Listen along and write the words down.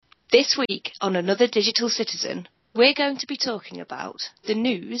This week on Another Digital Citizen, we're going to be talking about the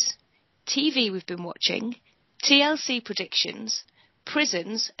news, TV we've been watching, TLC predictions,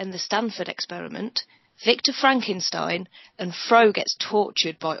 prisons and the Stanford experiment, Victor Frankenstein, and Fro gets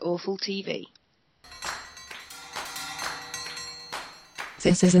tortured by awful TV.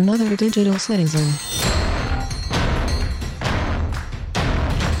 This is Another Digital Citizen.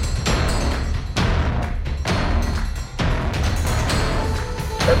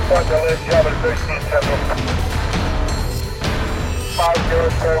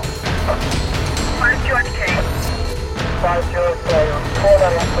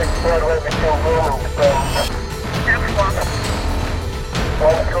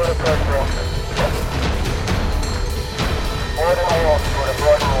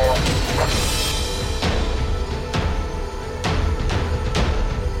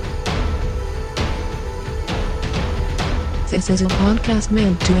 This is a podcast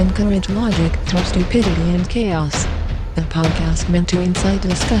meant to encourage logic through stupidity and chaos. A podcast meant to incite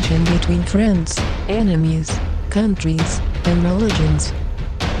discussion between friends, enemies, countries, and religions.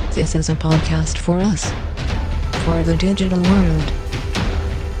 This is a podcast for us. For the digital world.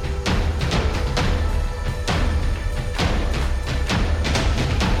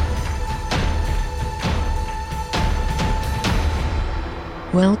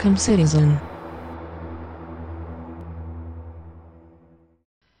 Welcome, citizen.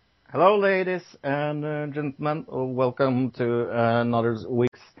 Hello, ladies and gentlemen. Welcome to another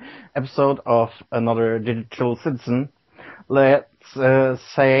week's episode of Another Digital Citizen. Let's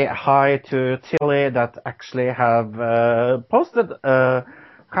say hi to Tilly that actually have posted a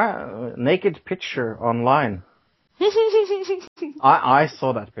naked picture online. I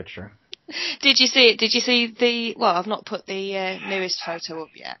saw that picture. Did you see it? Did you see the... Well, I've not put the newest photo up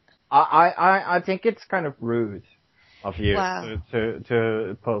yet. I think it's kind of rude of you Wow.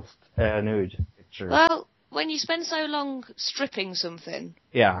 to post a nude picture. Well, when you spend so long stripping something,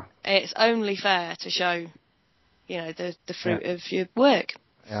 Yeah. it's only fair to show, you know, the fruit of your work.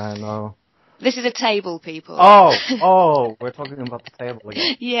 Yeah, I know. This is a table, people. Oh, we're talking about the table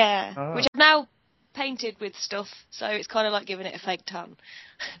again. Yeah, Oh. which I've now painted with stuff, so it's kind of like giving it a fake tan.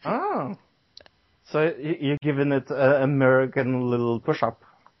 Oh. So you're giving it an American little push-up.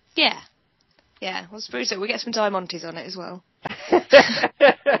 Yeah. Yeah, we'll spruce it. We'll get some diamantes on it as well.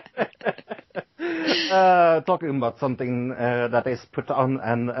 Talking about something that is put on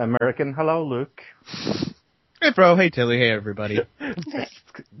an American. Hello, Luke. Hey, bro. Hey, Tilly. Hey, everybody.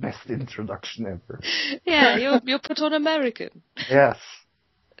 Best introduction ever. Yeah, you're put on American. Yes.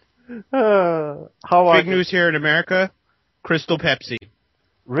 How are Big you? news here in America. Crystal Pepsi.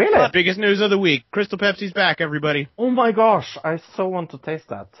 Really? Biggest news of the week. Crystal Pepsi's back, everybody. Oh my gosh, I so want to taste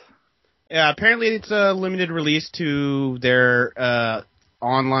that. Yeah, apparently it's a limited release to their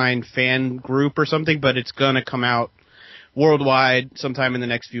online fan group or something, but it's going to come out worldwide sometime in the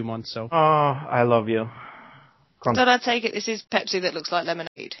next few months. So Oh, I love you. Don't I take it this is Pepsi that looks like lemonade?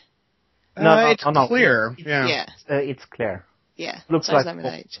 it's no. clear. Yeah. It's clear. Yeah. Looks so like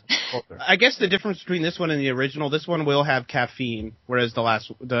lemonade. water. I guess the difference between this one and the original, this one will have caffeine, whereas the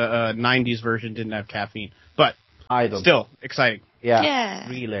 90s version didn't have caffeine. But I don't. still, exciting. Yeah. Yeah.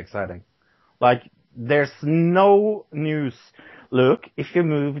 Really exciting. Like, there's no news. Look, if you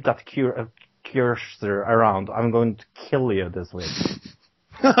move that cursor around, I'm going to kill you this week.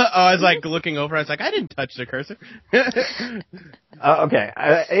 I was like looking over. I was like, I didn't touch the cursor. Okay,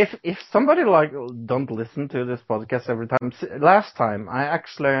 if somebody like don't listen to this podcast every time, last time I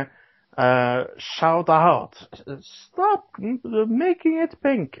actually shout out, stop making it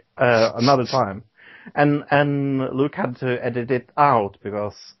pink, another time, and Luke had to edit it out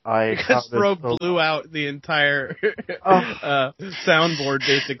because Because Fro blew out the entire soundboard,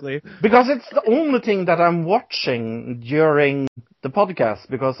 basically. Because it's the only thing that I'm watching during the podcast,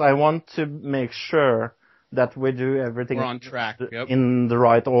 because I want to make sure that we do everything We're on track. Yep. in the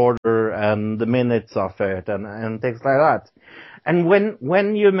right order and the minutes of it and things like that. And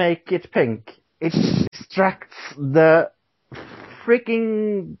when you make it pink, it distracts the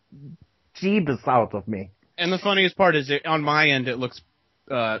freaking jeebus out of me. And the funniest part is, on my end, it looks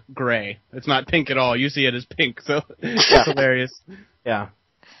gray. It's not pink at all. You see it as pink, so it's hilarious. Yeah.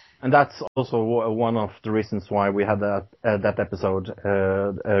 And that's also one of the reasons why we had that episode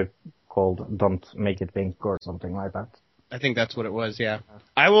called "Don't Make It Pink" or something like that. I think that's what it was, yeah.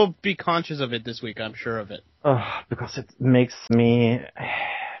 I will be conscious of it this week, I'm sure of it. Because it makes me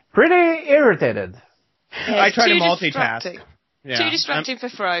pretty irritated. Yeah, I try to too multitask. distracting. Yeah. Too distracting for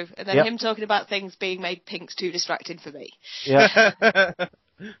Fro, and then Yep. him talking about things being made pink's too distracting for me. Yeah.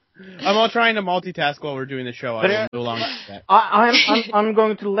 I'm all trying to multitask while we're doing the show. I But, will no longer do that. I'm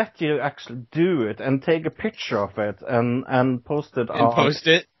going to let you actually do it and take a picture of it and post it And post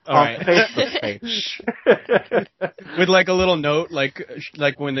it? on Alright. Facebook page. With like a little note, like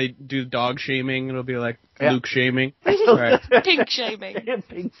when they do dog shaming, it'll be like Yeah. Luke shaming. Right. Pink shaming.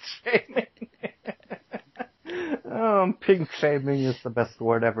 Pink shaming. Pink shaming is the best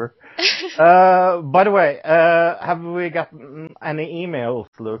word ever. By the way, have we gotten any emails,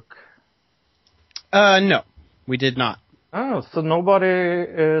 Luke? No, we did not. Oh, so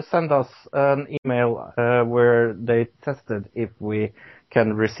nobody sent us an email where they tested if we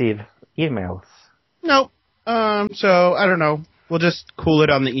can receive emails. Nope. So I don't know. We'll just cool it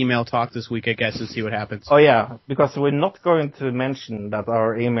on the email talk this week, I guess, and see what happens. Oh yeah, because we're not going to mention that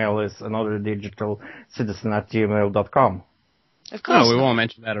our email is anotherdigitalcitizen@gmail.com. Of course. No, we not. won't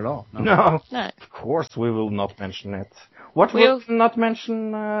mention that at all. No. No, No. of course we will not mention it. What We'll- will we not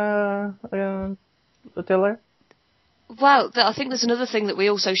mention, Tiller? Well, I think there's another thing that we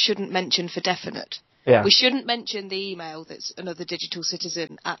also shouldn't mention for definite. Yeah. We shouldn't mention the email that's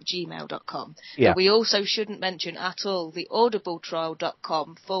anotherdigitalcitizen@gmail.com. Yeah. But we also shouldn't mention at all the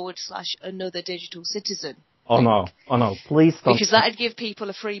audibletrial.com/anotherdigitalcitizen. Oh no, please don't. Because that'd give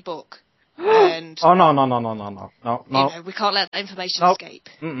people a free book. And, Oh no. you know, we can't let that information No. escape.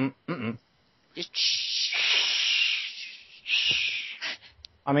 Mm-mm. Just shh.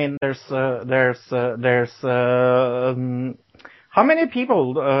 I mean, how many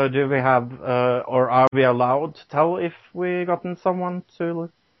people do we have, or are we allowed to tell if we gotten someone to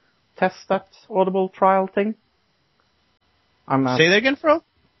test that Audible trial thing? Say that again, Fro?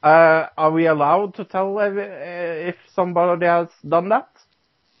 Are we allowed to tell if somebody has done that?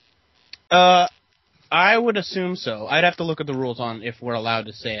 I would assume so. I'd have to look at the rules on if we're allowed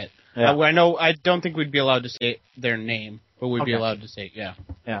to say it. Yeah. I don't think we'd be allowed to say their name, but we'd be Okay. allowed to say, yeah.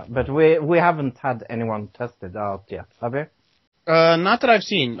 Yeah, but we haven't had anyone tested out yet, have we? Not that I've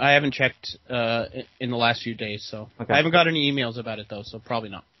seen. I haven't checked in the last few days, so Okay. I haven't got any emails about it though, so probably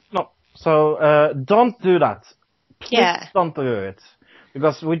not. No. So don't do that. Please Yeah. don't do it,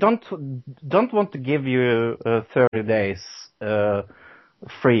 because we don't want to give you 30 days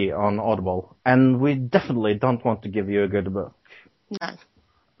free on Audible, and we definitely don't want to give you a good book. No.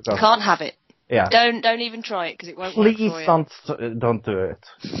 Because, Can't have it. yeah. Don't even try it because it won't work Please for you. don't do it.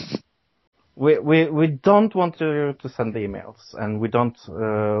 We don't want you to send emails, and we don't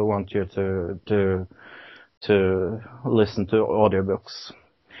want you to listen to audiobooks.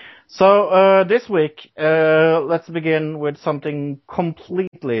 So this week, let's begin with something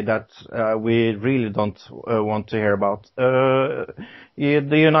completely that we really don't want to hear about. The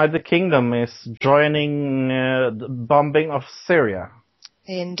United Kingdom is joining the bombing of Syria.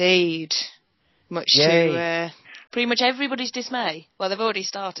 Indeed. Much Yay. to pretty much everybody's dismay. Well, they've already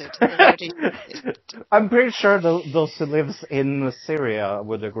started. They've already- I'm pretty sure those who lives in Syria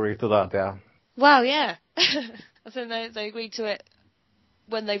would agree to that, yeah. Well, yeah. I think they agreed to it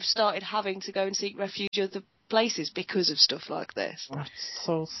when they've started having to go and seek refuge at other places because of stuff like this.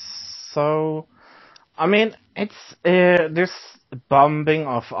 So, I mean, it's this bombing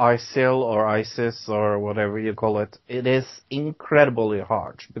of ISIL or ISIS or whatever you call it. It is incredibly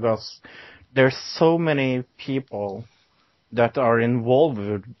hard because there's so many people that are involved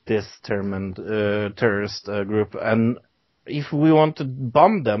with this terrorist group, and if we want to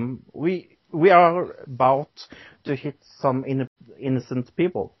bomb them, we are about to hit some innocent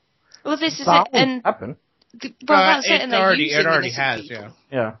people. Well, this is That it, and happen. that's it. And they're it using already innocent has, people.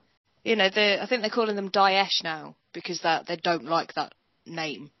 yeah. Yeah. You know, I think they're calling them Daesh now because they don't like that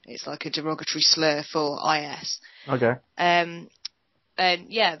name. It's like a derogatory slur for IS. Okay. And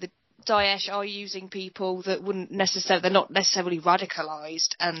yeah, the Daesh are using people that they're not necessarily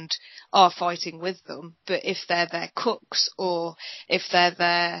radicalised and are fighting with them, but if they're their cooks or if they're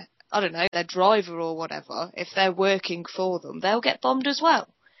their, I don't know, their driver or whatever, if they're working for them, they'll get bombed as well.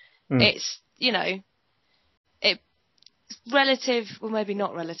 It's, you know, it's relative, well maybe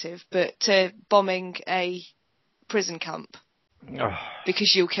not relative, but bombing a prison camp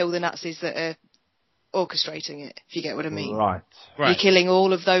because you'll kill the Nazis that are orchestrating it, if you get what I mean. Right. You're killing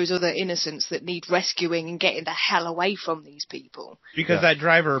all of those other innocents that need rescuing and getting the hell away from these people. Because that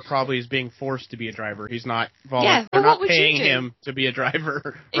driver probably is being forced to be a driver. He's not volunteering. Yeah, They're well, what not would you paying do? him to be a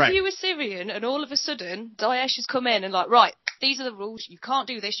driver. If Right. you were Syrian and all of a sudden Daesh has come in and like, right, these are the rules, you can't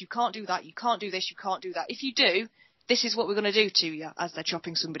do this, you can't do that, you can't do this, you can't do that. If you do, this is what we're going to do to you, as they're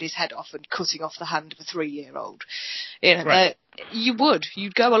chopping somebody's head off and cutting off the hand of a 3-year-old. You know, Right.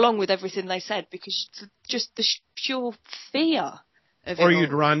 you'd go along with everything they said because just the pure fear of it Or all.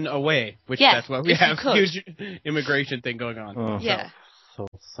 you'd run away, which Yeah, that's what we if you have. could. Huge immigration thing going on. Oh, Yeah.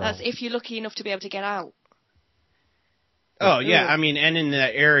 hospitals. So. That's if you're lucky enough to be able to get out. Oh, yeah, I mean, and in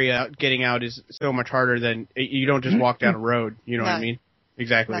that area, getting out is so much harder than, you don't just walk down a road, you know what I mean?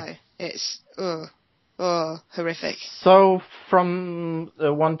 Exactly. No, it's, horrific. So, from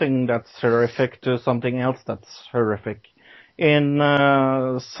one thing that's horrific to something else that's horrific. In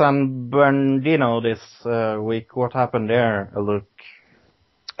San Bernardino this week, what happened there, Luke?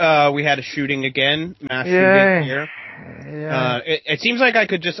 We had a shooting again, mass shooting here. Yeah. It seems like I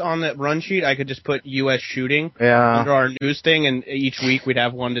could just, on that run sheet, I could just put U.S. shooting Yeah. under our news thing, and each week we'd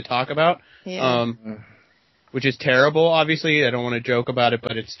have one to talk about. Yeah. Which is terrible, obviously. I don't want to joke about it,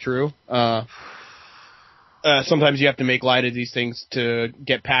 but it's true. Sometimes you have to make light of these things to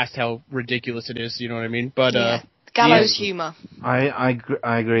get past how ridiculous it is, you know what I mean? But, gallows humor. I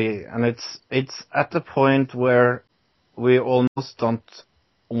agree, and it's at the point where we almost don't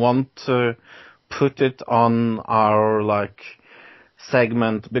want to put it on our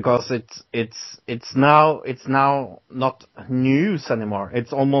segment because it's now not news anymore.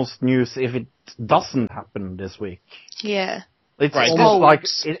 It's almost news if it doesn't happen this week. Yeah. It's Right.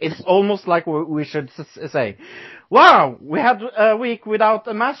 almost like we should say, wow, we had a week without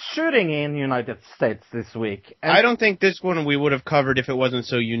a mass shooting in the United States this week. And I don't think this one we would have covered if it wasn't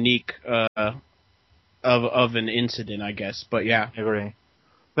so unique of an incident, I guess. But yeah. I agree.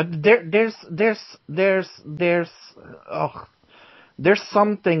 But there's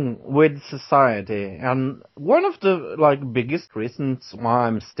something with society, and one of the biggest reasons why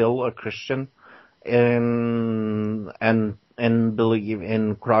I'm still a Christian and believe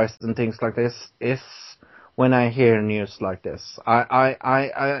in Christ and things like this is when I hear news like this.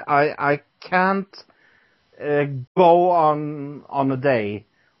 I can't go on a day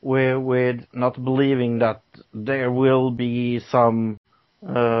with not believing that there will be some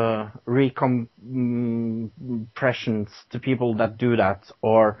recompressions to people that do that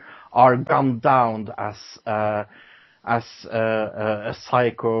or are gunned down as a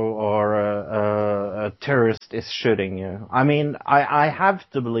psycho or a terrorist is shooting you. I mean, I have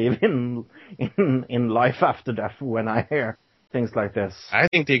to believe in life after death when I hear things like this. I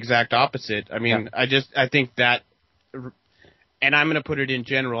think the exact opposite. I mean, yeah. I think that, and I'm going to put it in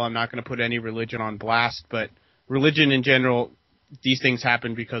general, I'm not going to put any religion on blast, but religion in general, these things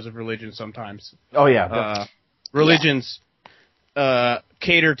happen because of religion sometimes. Oh, yeah. Religions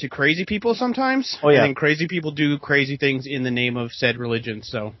cater to crazy people sometimes. Oh, yeah. And crazy people do crazy things in the name of said religion.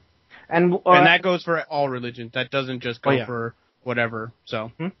 So, and that goes for all religions. That doesn't just go for whatever.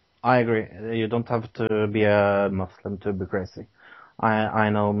 So, I agree. You don't have to be a Muslim to be crazy. I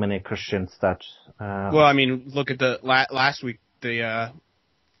know many Christians that. Well, I mean, look at the last week.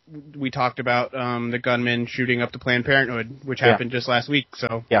 We talked about the gunman shooting up the Planned Parenthood, which happened just last week.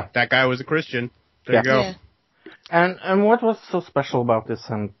 So that guy was a Christian. There you go. Yeah. And what was so special about this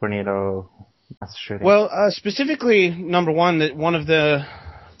San Bernardino mass shooting? Well, specifically, number one, that one of the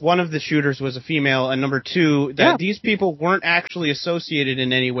shooters was a female, and number two, that these people weren't actually associated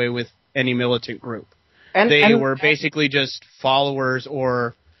in any way with any militant group. They were basically just followers,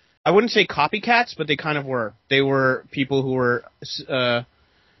 or I wouldn't say copycats, but they kind of were. They were people who were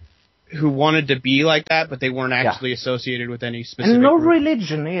who wanted to be like that, but they weren't actually associated with any specific and no group.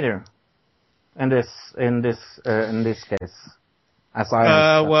 religion either. In this case, as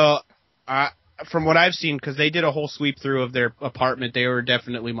I from what I've seen, because they did a whole sweep through of their apartment, they were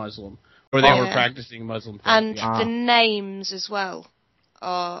definitely Muslim, or they were practicing Muslim faith. And the names as well.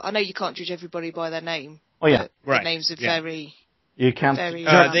 I know you can't judge everybody by their name. Oh yeah, The names are very. You can't.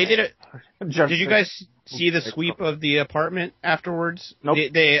 They did it. Did you guys see the sweep of the apartment afterwards? Nope.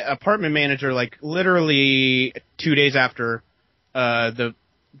 The apartment manager, literally 2 days after the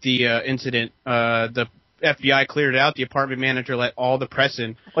incident, the FBI cleared it out. The apartment manager let all the press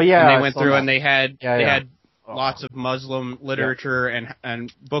in. Oh yeah, and they went through and they had had lots of Muslim literature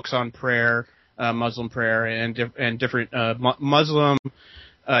and books on prayer, Muslim prayer, and different Muslim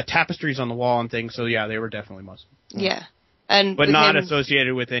tapestries on the wall and things. So yeah, they were definitely Muslim. Yeah. But not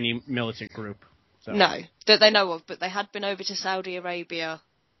associated with any militant group. So. No, that they know of, but they had been over to Saudi Arabia.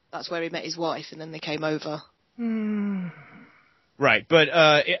 That's where he met his wife, and then they came over. Right, but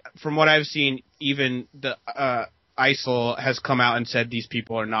from what I've seen, even the ISIL has come out and said these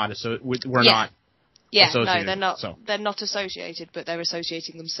people are not not. Yeah, associated, no, they're not. So. They're not associated, but they're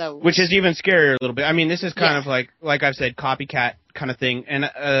associating themselves. Which is even scarier a little bit. I mean, this is kind of like I've said, copycat kind of thing. And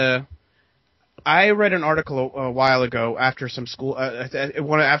I read an article a while ago after some school,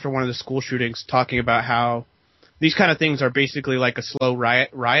 after one of the school shootings, talking about how these kind of things are basically like a slow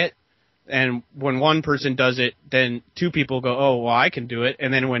riot. And when one person does it, then two people go, oh, well, I can do it.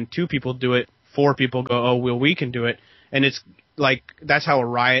 And then when two people do it, four people go, oh, well, we can do it. And it's that's how a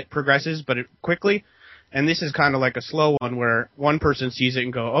riot progresses, but quickly. And this is kind of like a slow one where one person sees it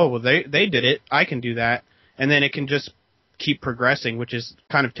and go, oh, well, they did it. I can do that. And then it can just keep progressing, which is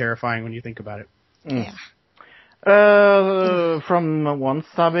kind of terrifying when you think about it. Yeah. From one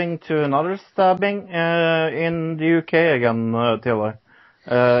stabbing to another stabbing in the UK again, Taylor.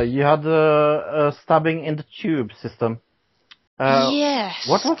 You had a stabbing in the tube system. Yes.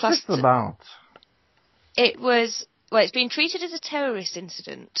 What was this about? It was, it's been treated as a terrorist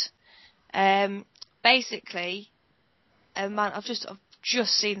incident. Basically, a man, I've just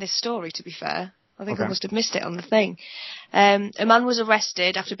seen this story, to be fair. I think I must have missed it on the thing. A man was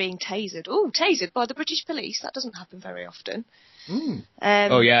arrested after being tasered. Oh, tasered by the British police. That doesn't happen very often. Mm.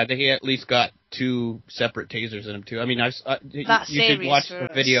 He at least got 2 separate tasers in him too. I mean, you should watch the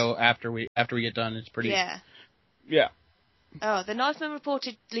video after we get done. It's pretty. Yeah. Yeah. Oh, the knifeman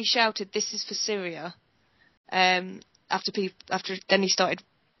reportedly shouted, "This is for Syria." After then he started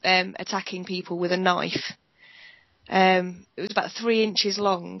attacking people with a knife. It was about 3 inches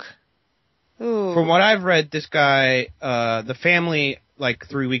long. Ooh. From what I've read, this guy, the family,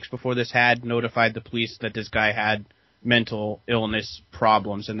 3 weeks before this, had notified the police that this guy had mental illness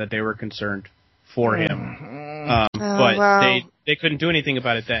problems and that they were concerned for him. They couldn't do anything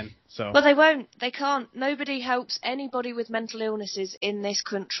about it then. So. Well, they won't. They can't. Nobody helps anybody with mental illnesses in this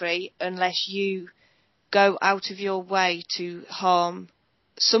country unless you go out of your way to harm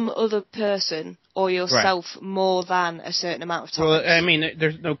some other person or yourself more than a certain amount of time. Well, I mean,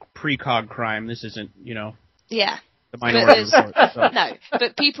 there's no precog crime. This isn't, Yeah. The Minority Report. So. No,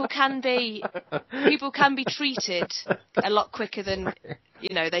 but people can be treated a lot quicker than,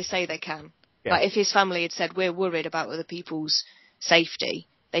 they say they can. Yeah. Like if his family had said, we're worried about other people's safety,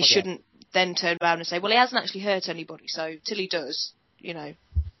 they shouldn't then turn around and say, well, he hasn't actually hurt anybody, so till he does, we can't.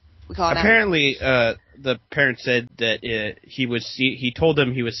 Apparently, the parents said that he told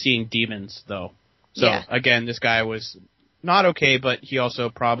them he was seeing demons, though. So, again, this guy was not okay, but he also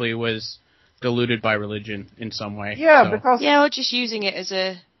probably was deluded by religion in some way. Yeah, so. because... Yeah, or just using it as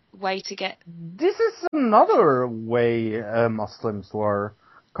a way to get... This is another way Muslims were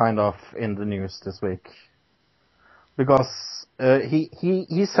kind of in the news this week. Because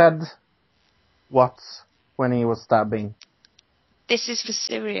he said what when he was stabbing? This is for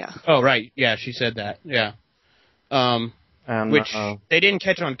Syria. Oh, right. Yeah, she said that. Yeah. Which they didn't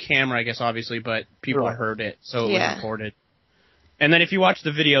catch on camera, I guess, obviously, but people heard it, so it was reported. And then if you watch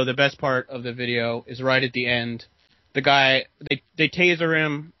the video, the best part of the video is right at the end. The guy, they taser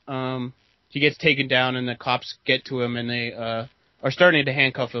him, he gets taken down, and the cops get to him, and they are starting to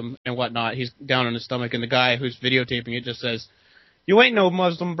handcuff him and whatnot. He's down on his stomach, and the guy who's videotaping it just says, "You ain't no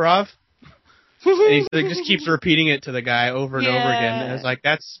Muslim, bruv." And he just keeps repeating it to the guy over and over again. And it's like,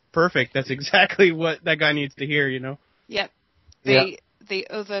 that's perfect. That's exactly what that guy needs to hear, Yep. The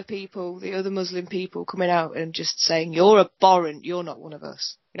other people, the other Muslim people coming out and just saying, you're abhorrent, you're not one of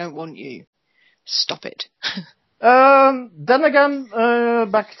us. We don't want you. Stop it. Then again,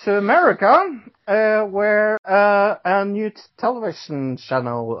 back to America, where a new television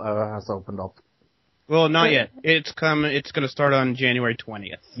channel has opened up. Well, not yet. It's going to start on January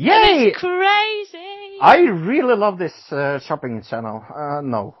 20th. Yay! That's crazy! I really love this shopping channel.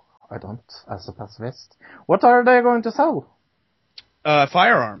 No, I don't, as a pacifist. What are they going to sell?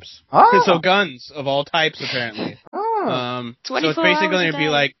 Firearms. So guns of all types, apparently. So it's basically going to be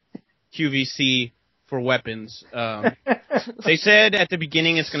like QVC for weapons. They said at the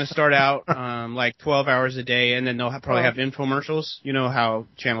beginning it's going to start out 12 hours a day, and then they'll probably have infomercials. You know how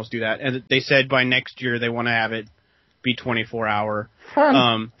channels do that. And they said by next year they want to have it be 24-hour.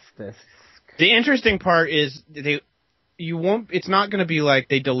 The interesting part is it's not going to be like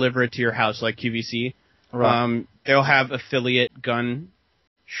they deliver it to your house like QVC. Right. They'll have affiliate gun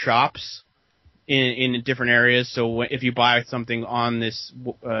shops in different areas. So if you buy something on this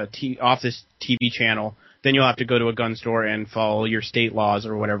off this TV channel, then you'll have to go to a gun store and follow your state laws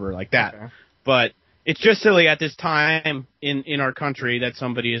or whatever like that. Okay. But it's just silly at this time in our country that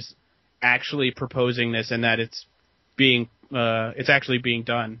somebody is actually proposing this and that it's actually being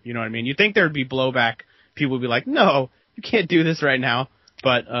done. You know what I mean? You'd think there'd be blowback. People would be like, no, you can't do this right now.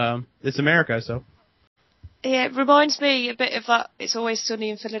 But it's America, so. Yeah, it reminds me a bit of that It's Always Sunny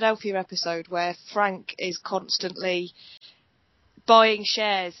in Philadelphia episode where Frank is constantly buying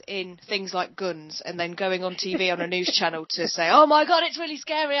shares in things like guns and then going on TV on a news channel to say, oh my God, it's really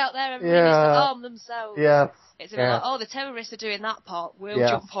scary out there, everybody needs to arm themselves. Yes. It's a bit like, the terrorists are doing that part, we'll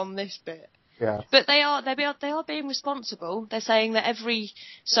jump on this bit. Yeah. But they are being responsible. They're saying that every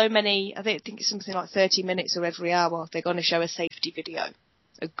so many, I think it's something like 30 minutes or every hour, they're going to show a safety video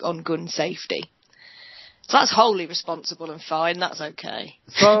on gun safety. So that's wholly responsible and fine. That's okay.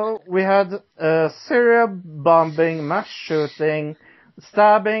 So we had Syria bombing, mass shooting,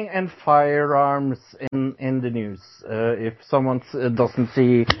 stabbing, and firearms in the news. If someone doesn't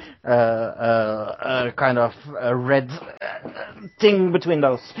see kind of a red thing between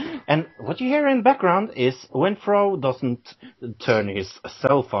those. And what you hear in the background is Winfro doesn't turn his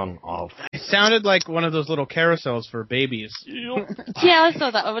cell phone off. It sounded like one of those little carousels for babies. Yeah, I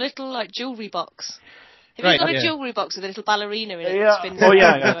thought that, of a little like jewellery box. Have you got a jewellery box with a little ballerina in it? Yeah. Oh,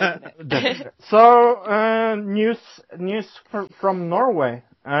 yeah. So, news from Norway.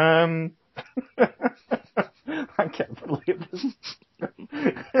 I can't believe this.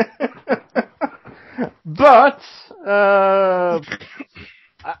 But,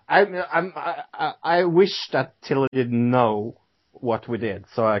 I wish that Tilly didn't know what we did,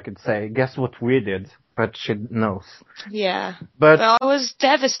 so I could say, guess what we did. But she knows. Yeah. But I was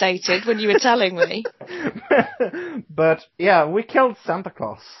devastated when you were telling me. But yeah, we killed Santa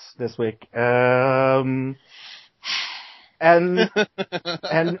Claus this week. And a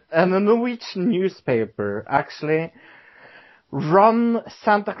Norwegian newspaper actually run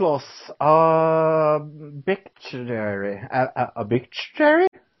Santa Claus obituary. Obituary?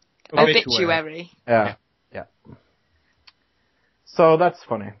 Obituary. Yeah. So that's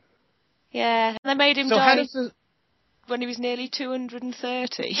funny. Yeah, and they made him die when he was nearly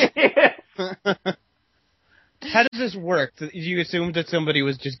 230. How does this work? Did you assume that somebody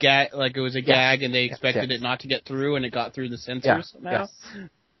was just it was a gag and they expected it not to get through and it got through the censors somehow? Yes.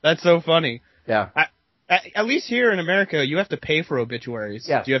 That's so funny. Yeah. At least here in America, you have to pay for obituaries.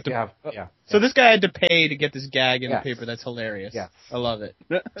 Yes, you have to. So this guy had to pay to get this gag in the paper. That's hilarious. Yeah. I love it.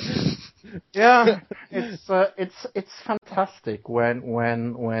 Yeah, it's fantastic when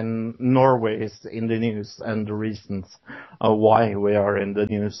Norway is in the news and the reasons why we are in the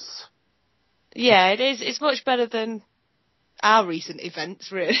news. Yeah, it is. It's much better than our recent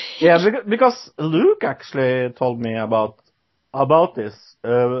events, really. Yeah, because Luke actually told me about this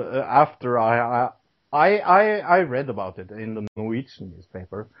after I read about it in the Norwegian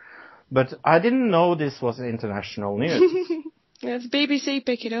newspaper, but I didn't know this was international news. Yeah, the BBC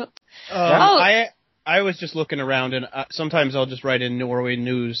pick it up. I was just looking around, and sometimes I'll just write in Norway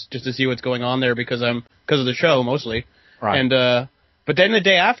news just to see what's going on there because of the show mostly. Right. And but then the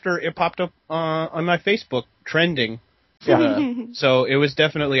day after, it popped up on my Facebook trending. Yeah. So it was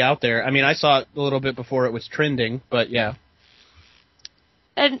definitely out there. I mean, I saw it a little bit before it was trending, but yeah.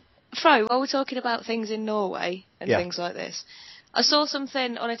 And Fro, while we're talking about things in Norway and things like this, I saw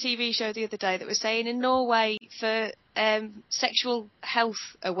something on a TV show the other day that was saying in Norway for sexual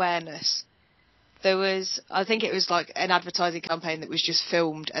health awareness, there was, I think it was like an advertising campaign that was just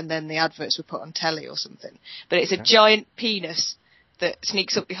filmed and then the adverts were put on telly or something. But it's a giant penis that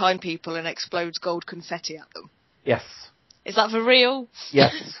sneaks up behind people and explodes gold confetti at them. Yes. Is that for real?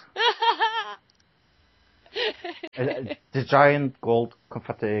 Yes. The giant gold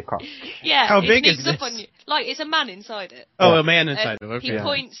confetti cock. Yeah. How big is this? this? Up on you. Like, it's a man inside it. Oh, a man inside it. Okay.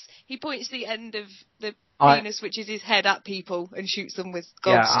 He points the end of the penis, which is his head, at people and shoots them with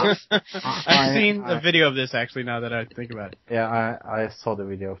gold stuff. I've seen a video of this actually. Now that I think about it. Yeah, I saw the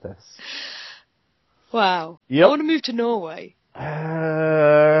video of this. Wow. Yep. I want to move to Norway.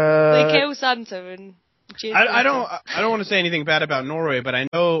 They kill Santa and. I don't want to say anything bad about Norway, but I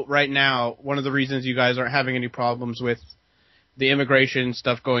know right now one of the reasons you guys aren't having any problems with the immigration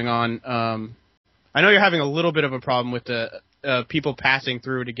stuff going on. I know you're having a little bit of a problem with the people passing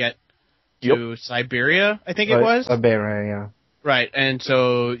through to get to Siberia. I think it was Siberia, yeah. Right, and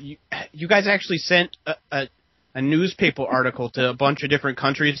so you guys actually sent a newspaper article to a bunch of different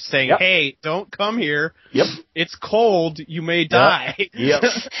countries saying, "Hey, don't come here. Yep, it's cold. You may die." Yep.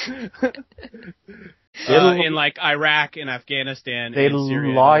 In like Iraq and Afghanistan and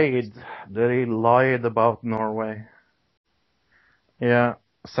Syria. They lied about Norway. Yeah,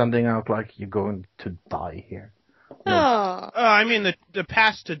 sending out like you're going to die here. I mean, the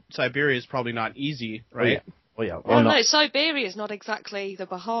pass to Siberia is probably not easy, right? Oh yeah. Well, no, Siberia is not exactly the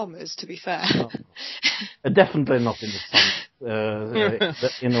Bahamas, to be fair. No. Definitely not in the sun.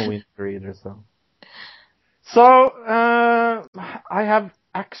 In the winter either. So I have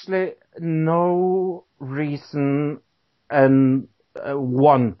actually no reason and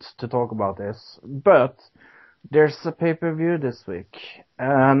want to talk about this, but there's a pay-per-view this week,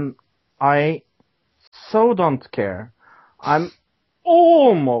 and I so don't care. I'm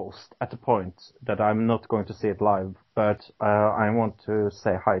almost at the point that I'm not going to see it live, but I want to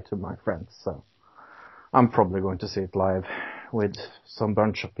say hi to my friends, so I'm probably going to see it live with some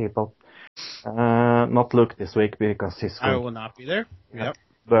bunch of people. Not Luke this week because he's going. I will not be there. Yep.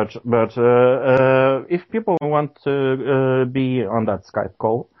 But if people want to be on that Skype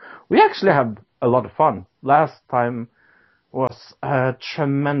call, we actually have a lot of fun. Last time was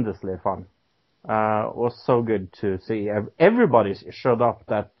tremendously fun. It was so good to see everybody showed up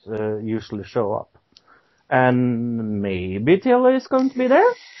that usually show up. And maybe Tilly is going to be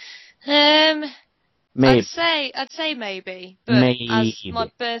there? Maybe. I'd say maybe. But maybe. As my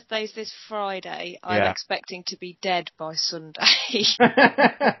birthday's this Friday, I'm expecting to be dead by Sunday. Please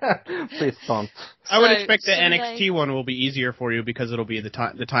don't. I would expect the NXT one will be easier for you because it'll be the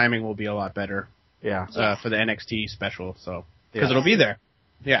timing will be a lot better. Yeah. For the NXT special, so because it'll be there.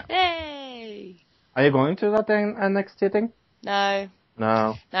 Yeah. Yay! Are you going to that NXT thing? No.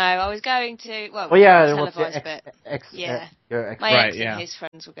 No, I was going to. Well, televised bit. Your ex. My ex and his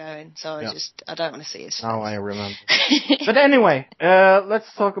friends were going, so I don't want to see his face. Now I remember. But anyway,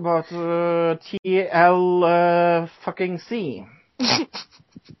 let's talk about TL fucking C.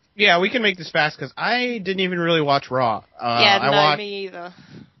 Yeah, we can make this fast because I didn't even really watch Raw. Me either.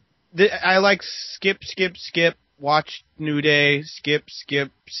 I like skip. Watch New Day, skip.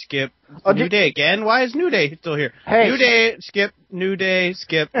 New Day again? Why is New Day still here? Hey. New Day, skip, New Day,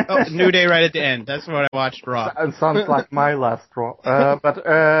 skip. Oh, New Day right at the end. That's what I watched Raw. It sounds like my last Raw. But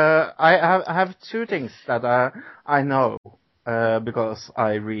I have two things that I know because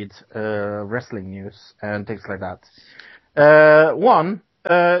I read wrestling news and things like that. One,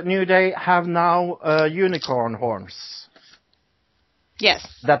 New Day have now unicorn horns. Yes.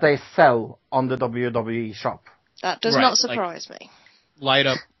 That they sell on the WWE shop. That does not surprise me. Light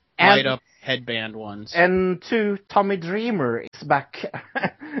up headband ones. And two, Tommy Dreamer is back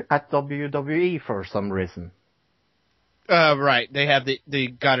at WWE for some reason. Right. They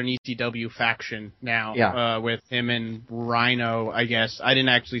got an ECW faction now. With him and Rhino, I guess. I didn't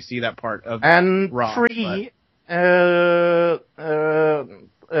actually see that part of Raw. And three,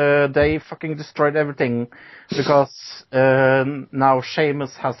 they fucking destroyed everything because now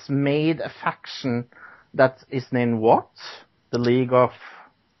Sheamus has made a faction that is named what? The League of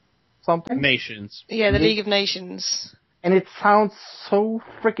something? Nations. Yeah, the League of Nations. And it sounds so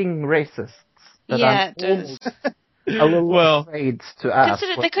freaking racist that I'm it does. a little afraid to ask.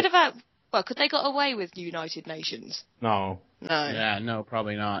 They could have could they got away with United Nations? No. No. Yeah, no,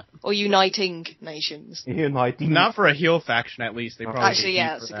 probably not. Or Uniting Nations. Uniting. Not for a heel faction, at least. They probably actually,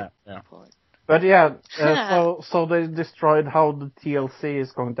 that's a good point. But so they destroyed how the TLC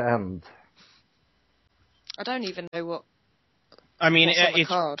is going to end. I don't even know what. I mean, what's on the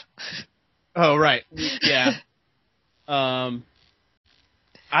card. Oh, right. Yeah. I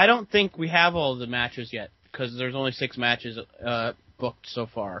don't think we have all the matches yet because there's only 6 matches booked so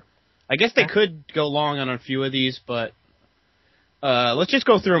far. I guess they could go long on a few of these, but let's just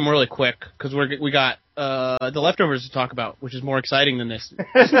go through them really quick because we got the leftovers to talk about, which is more exciting than this.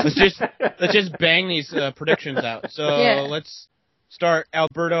 let's just bang these predictions out. So let's start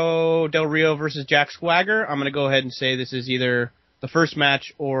Alberto Del Rio versus Jack Swagger. I'm going to go ahead and say this is either the first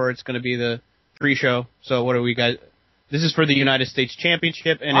match or it's going to be the pre-show. So what are we guys? This is for the United States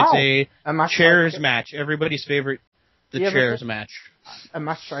Championship, and it's a chairs match. Everybody's favorite, the chairs match. A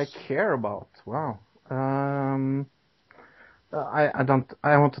match I care about. Wow. I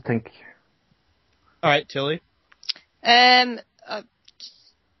want to think. All right, Tilly. Alberto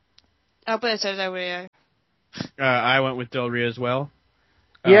Del Rio. I went with Del Rio as well.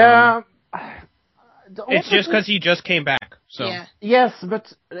 Yeah. It's just because he just came back. So. Yeah. Yes,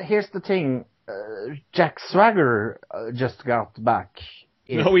 but here's the thing. Jack Swagger just got back.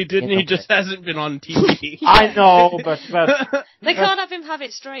 No, he didn't. He just hasn't been on TV. I know, but they can't have him have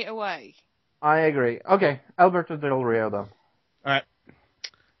it straight away. I agree. Okay, Alberto Del Rio then. All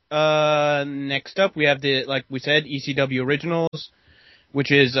right. Next up, we have like we said, ECW Originals,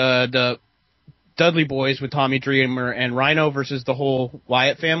 which is the Dudley Boys with Tommy Dreamer and Rhino versus the whole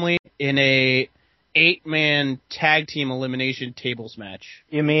Wyatt family in a 8-man tag team elimination tables match.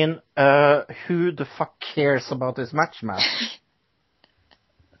 You mean who the fuck cares about this match?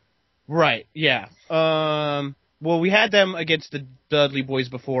 Right, yeah. Well, we had them against the Dudley Boys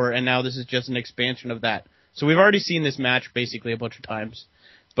before, and now this is just an expansion of that. So we've already seen this match basically a bunch of times.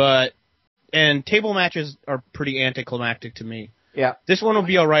 And table matches are pretty anticlimactic to me. Yeah. This one will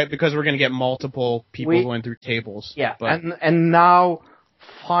be alright because we're going to get multiple people going through tables. Yeah, and now,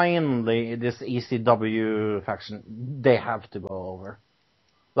 finally, this ECW faction, they have to go over.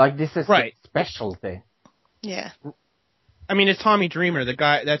 Like, this is a specialty. Yeah. I mean, it's Tommy Dreamer, the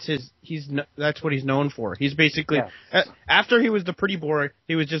guy. That's what he's known for. He's basically after he was the pretty boy,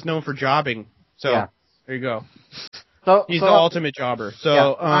 he was just known for jobbing. So there you go. He's the ultimate jobber.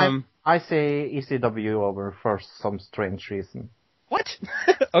 So I say ECW over for some strange reason. What?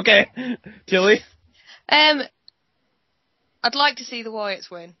 What? Okay. Tilly? I'd like to see the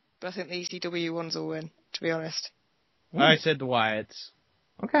Wyatts win, but I think the ECW ones will win, to be honest. I said the Wyatts.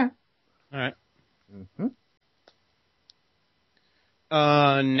 Okay. Alright. Mm-hmm.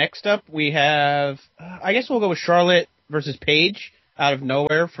 Next up, we have... I guess we'll go with Charlotte versus Paige out of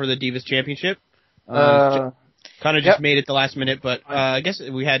nowhere for the Divas Championship. Kind of just made it the last minute, but I guess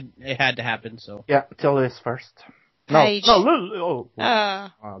it had to happen, so... Yeah, Tilly's first. Paige. No.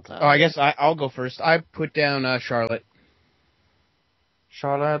 I guess I'll go first. I put down Charlotte.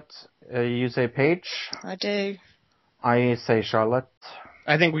 Charlotte, you say Paige? I do. I say Charlotte.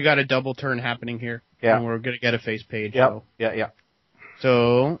 I think we got a double turn happening here. Yeah. And we're going to get a face Paige. Yep. So. Yeah.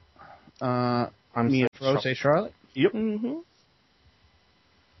 So, I'm me and Fro say Charlotte. Yep. Mm-hmm.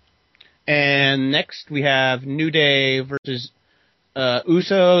 And next we have New Day versus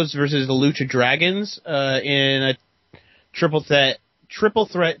Usos versus the Lucha Dragons in a triple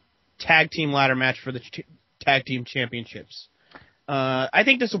threat tag team ladder match for the tag team championships. I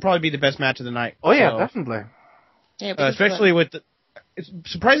think this will probably be the best match of the night. Oh yeah, definitely. Yeah, especially with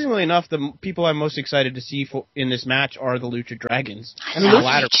surprisingly enough, the people I'm most excited to see in this match are the Lucha Dragons. And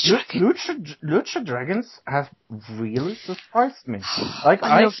Lucha Dragons have really surprised me. Like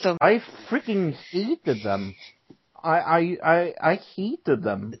I love them. I freaking hated them. I hated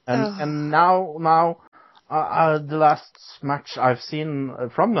them, and now the last match I've seen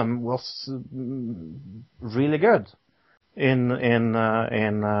from them was really good in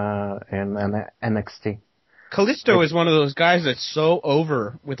NXT. Kalisto is one of those guys that's so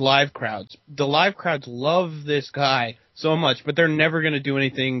over with live crowds. The live crowds love this guy so much, but they're never going to do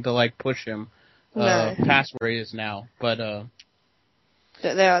anything to like push him past where he is now. But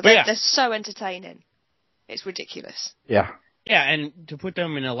they're so entertaining. It's ridiculous. Yeah. Yeah, and to put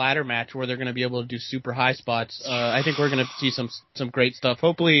them in a ladder match where they're going to be able to do super high spots, I think we're going to see some great stuff.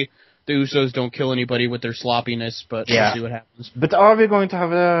 Hopefully the Usos don't kill anybody with their sloppiness, but we'll see what happens. But are we going to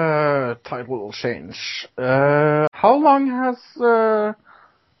have a title change? How long has...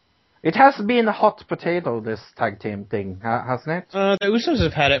 it has been a hot potato, this tag team thing, hasn't it? The Usos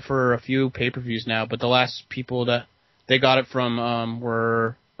have had it for a few pay-per-views now, but the last people that they got it from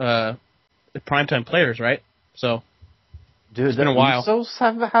were the Primetime Players, right? So... Do the been a while. Usos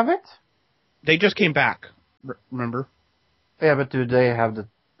have it? They just came back, remember? Yeah, but do they have the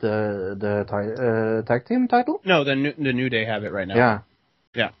tag team title? No, the New Day have it right now. Yeah.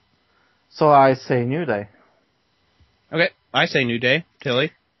 Yeah. So I say New Day. Okay, I say New Day.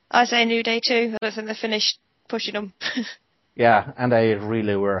 Tilly? I say New Day too. I don't think they're finished pushing them. Yeah, and they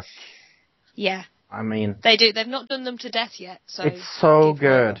really work. Yeah. I mean... They do. They've not done them to death yet. So it's so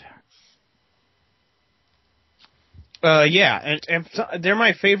good. Yeah, and so, they're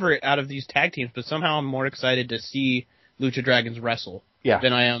my favorite out of these tag teams, but somehow I'm more excited to see Lucha Dragons wrestle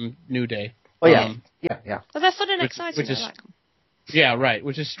than I am New Day. Oh, yeah. Yeah. Well, they're fun and exciting. I like them. Yeah, right,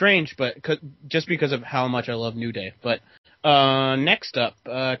 which is strange, but just because of how much I love New Day. But next up,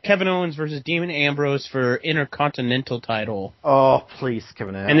 Kevin Owens versus Dean Ambrose for Intercontinental title. Oh, please,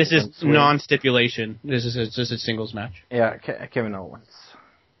 Kevin Owens. And this is non-stipulation. This is just a singles match. Yeah, Kevin Owens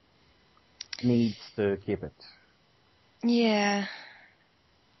needs to keep it. Yeah.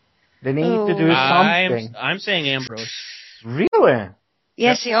 They need to do something. I'm saying Ambrose. Really?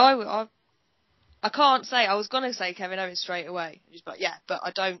 Yeah, see, I can't say. I was going to say Kevin Owens straight away. But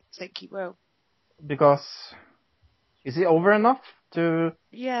I don't think he will. Because is he over enough to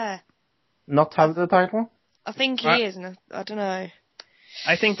not have the title? I think he is, and I don't know.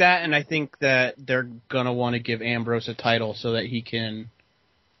 I think that, and I think that they're going to want to give Ambrose a title so that he can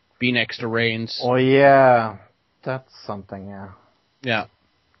be next to Reigns. Oh, yeah. That's something, yeah. Yeah.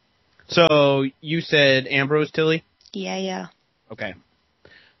 So, you said Ambrose, Tilly? Yeah. Okay.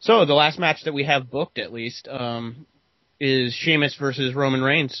 So, the last match that we have booked, at least, is Sheamus versus Roman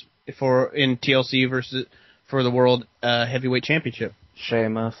Reigns in TLC for the World Heavyweight Championship.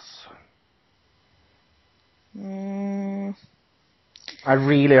 Sheamus. I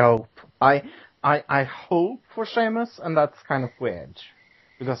really hope. I hope for Sheamus, and that's kind of weird.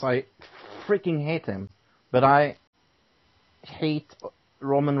 Because I freaking hate him. But I hate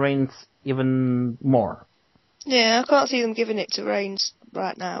Roman Reigns even more. Yeah, I can't see them giving it to Reigns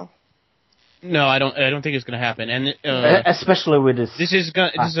right now. No, I don't think it's going to happen. And especially with this. This is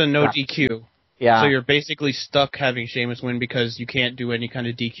a no DQ. Yeah. So you're basically stuck having Sheamus win because you can't do any kind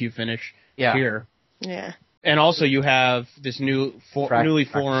of DQ finish here. Yeah. And also you have this newly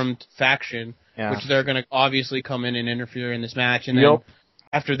formed faction, which they're going to obviously come in and interfere in this match, and then.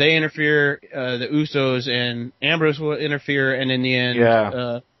 After they interfere, the Usos and Ambrose will interfere, and in the end,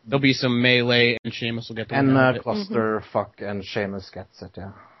 There'll be some melee, and Seamus will get the win. And clusterfuck, and Seamus gets it,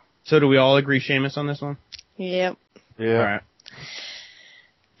 yeah. So do we all agree Seamus on this one? Yep. Yeah. All right.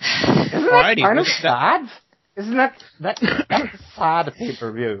 Isn't that kind of sad? Isn't that's a sad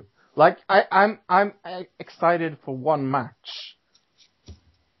pay-per-view? Like, I'm excited for one match.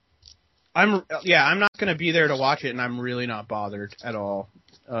 I'm not gonna be there to watch it, and I'm really not bothered at all.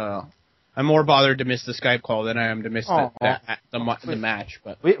 I'm more bothered to miss the Skype call than I am to miss the match.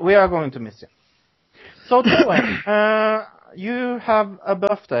 But we are going to miss you. So, Tilly, you have a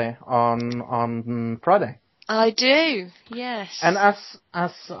birthday on Friday. I do, yes. And as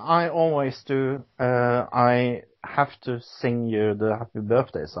I always do, I have to sing you the happy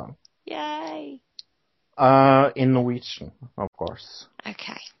birthday song. Yay! In Norwegian, of course.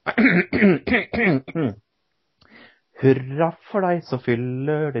 Okay. Hurra for deg som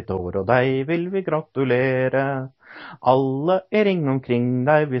fyller ditt år, og deg vil vi gratulere. Alle i ring omkring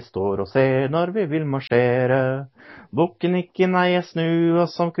deg, vi står og ser når vi vil marsjere. Bukken ikke nei, snu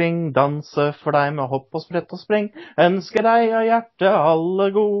oss omkring, danse for deg med hopp og sprett og spreng. Ønsker deg av hjertet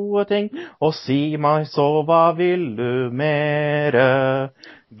alle gode ting, og si meg så hva vil du mere?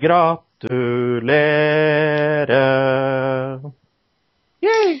 Gratulere.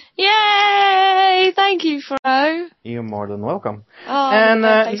 Yay! Yay! Thank you, Fro. You're more than welcome. Oh, and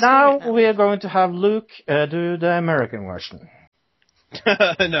now we are going to have Luke do the American version.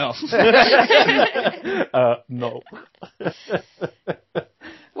 No. No.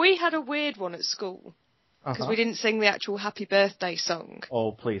 We had a weird one at school because we didn't sing the actual happy birthday song.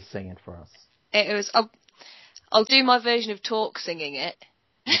 Oh, please sing it for us. It was. I'll do my version of talk singing it,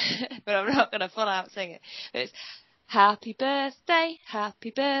 but I'm not going to full out sing it. It's happy birthday,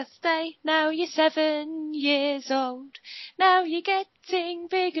 now you're 7 years old. Now you're getting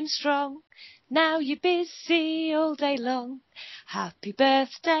big and strong. Now you're busy all day long. Happy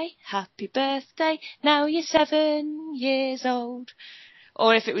birthday, now you're 7 years old.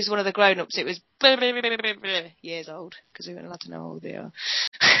 Or if it was one of the grown-ups, it was years old, because we weren't allowed to know how old they are.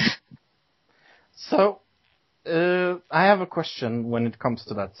 So, I have a question when it comes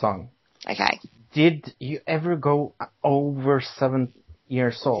to that song. Okay. Did you ever go over 7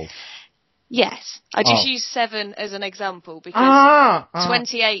 years old? Yes. I just use 7 as an example because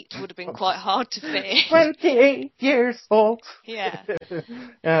 28 would have been quite hard to fit. 28 years old. Yeah.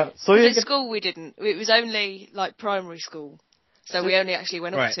 So at school we didn't. It was only like primary school. So we only actually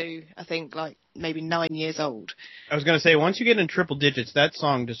went up to, I think, like maybe 9 years old. I was going to say, once you get in triple digits, that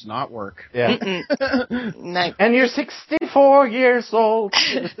song does not work. Yeah. No. And you're 64 years old.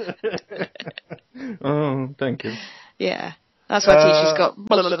 Oh, thank you. Yeah. That's why teachers got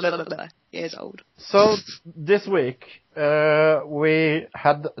blah, blah, blah, blah, blah, years old. So this week, we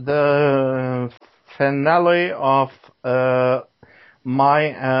had the finale of my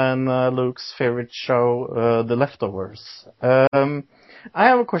and Luke's favorite show, The Leftovers. I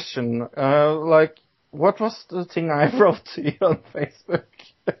have a question. What was the thing I wrote to you on Facebook?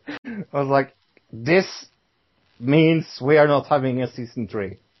 I was like, this means we are not having a season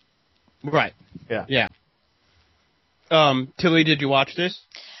 3. Right. Yeah. Yeah. Tilly, did you watch this?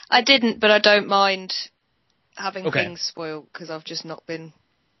 I didn't, but I don't mind having things spoiled because I've just not been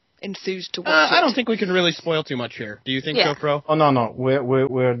enthused to watch it. I don't think we can really spoil too much here. Do you think so, Pro? Oh, no.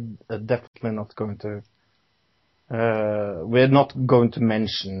 We're definitely not going to. We're not going to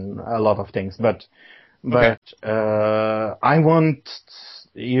mention a lot of things, but I want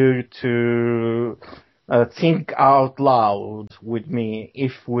you to think out loud with me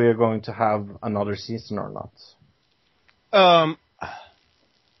if we're going to have another season or not.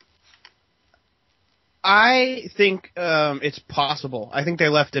 I think it's possible. I think they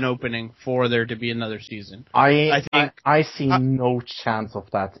left an opening for there to be another season. I see no chance of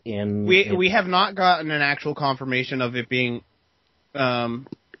that in. We have not gotten an actual confirmation of it being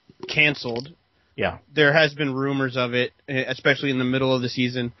canceled. Yeah, there has been rumors of it, especially in the middle of the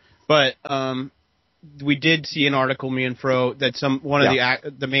season. But we did see an article, me and Fro, that one of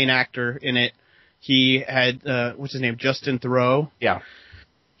the main actor in it, he had what's his name, Justin Theroux. Yeah.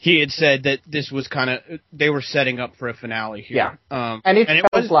 He had said that this was they were setting up for a finale here. Yeah. And it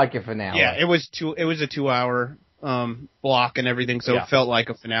felt like a finale. Yeah, it was a 2-hour block and everything, so it felt like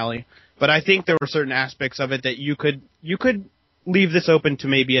a finale. But I think there were certain aspects of it that you could leave this open to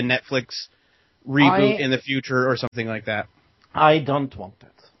maybe a Netflix reboot in the future or something like that. I don't want it.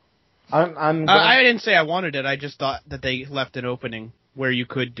 I didn't say I wanted it. I just thought that they left an opening where you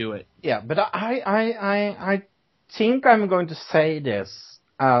could do it. Yeah, but I think I'm going to say this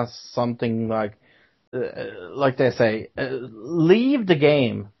as something like they say, leave the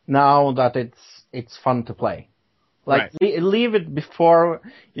game now that it's fun to play. Like, leave it before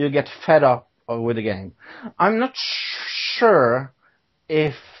you get fed up with the game. I'm not sure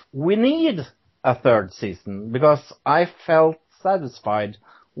if we need a third season, because I felt satisfied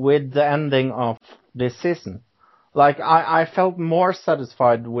with the ending of this season. Like, I felt more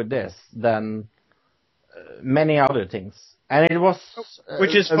satisfied with this than many other things. And it was...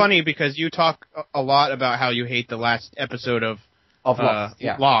 Which is funny, because you talk a lot about how you hate the last episode of Lost.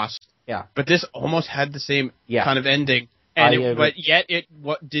 Lost. Yeah. But this almost had the same kind of ending. And but yet it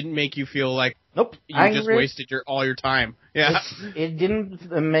didn't make you feel like nope, you angry. Just wasted all your time. Yeah. It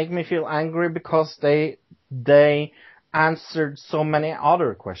didn't make me feel angry because they answered so many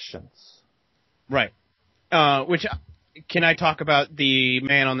other questions. Right. Which, can I talk about the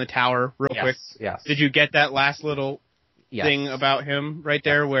man on the tower real quick? Yes. Did you get that last little thing about him right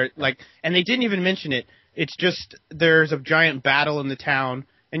there where, like, and they didn't even mention it. It's just, there's a giant battle in the town,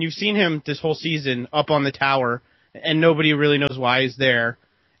 and you've seen him this whole season up on the tower, and nobody really knows why he's there.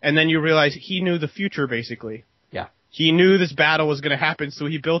 And then you realize he knew the future, basically. Yeah. He knew this battle was going to happen, so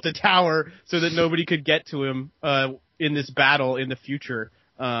he built a tower so that nobody could get to him in this battle in the future.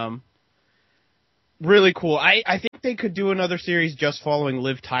 Really cool. I think they could do another series just following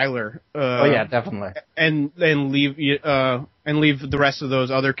Liv Tyler. Definitely. And leave the rest of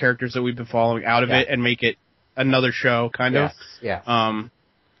those other characters that we've been following out of it and make it another show, kind of. Yes.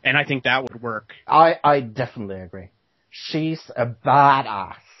 And I think that would work. I definitely agree. She's a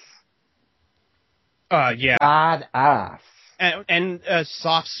badass. Yeah. Badass. And a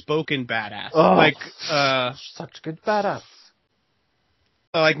soft-spoken badass. Oh, such good badass.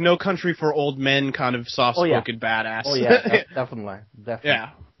 Like No Country for Old Men kind of soft-spoken badass. Oh, yeah, definitely.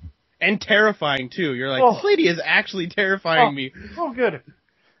 Yeah. And terrifying, too. You're like, this lady is actually terrifying me. Oh, good.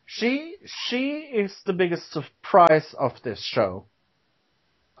 She is the biggest surprise of this show.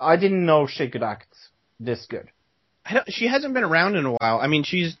 I didn't know she could act this good. She hasn't been around in a while. I mean,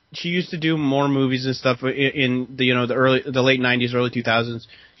 she used to do more movies and stuff in the late 90s, early 2000s.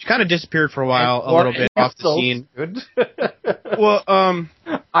 She kind of disappeared for a while, a little bit off the scene. Good. Well,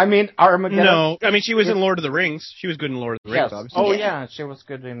 I mean, Armageddon. No, I mean, she was in Lord of the Rings. She was good in Lord of the Rings, obviously. Oh, yeah, she was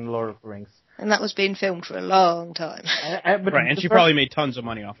good in Lord of the Rings. And that was being filmed for a long time. And she probably made tons of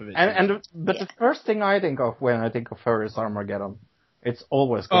money off of it. But the first thing I think of when I think of her is Armageddon. It's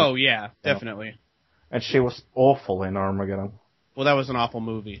always good. Oh, yeah, definitely. And she was awful in Armageddon. Well, that was an awful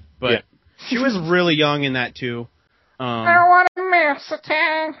movie. But she was really young in that, too. I don't want to miss it.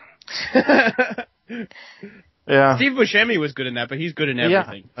 Yeah. Steve Buscemi was good in that, but he's good in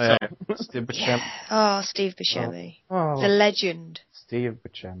everything. Yeah. Steve Buscemi. Oh, Steve Buscemi. The legend. Steve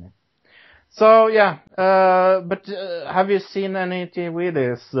Buscemi. So, yeah. But have you seen any TV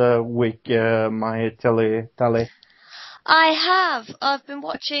this week, my Tally? I have. I've been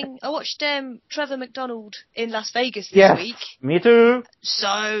watching. I watched Trevor McDonald in Las Vegas this week. Me too.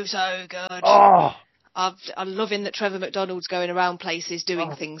 So good. Oh. I'm loving that Trevor McDonald's going around places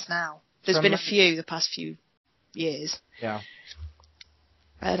doing things now. There's been a few the past few years. Yeah.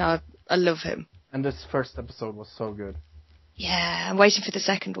 And I love him. And this first episode was so good. Yeah, I'm waiting for the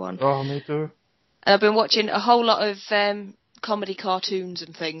second one. Oh, me too. And I've been watching a whole lot of comedy cartoons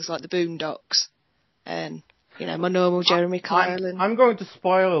and things like the Boondocks and. You know, my normal Jeremy Kyle. I'm going to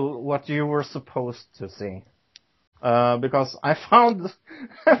spoil what you were supposed to see. Because I found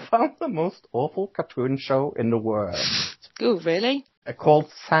the most awful cartoon show in the world. Oh, really?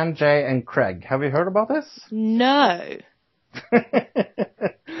 Called Sanjay and Craig. Have you heard about this? No.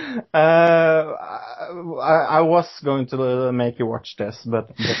 I was going to make you watch this,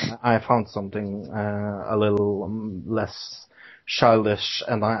 but I found something a little less childish,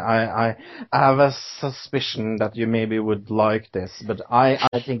 and I have a suspicion that you maybe would like this, but I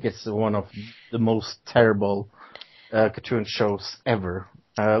think it's one of the most terrible cartoon shows ever.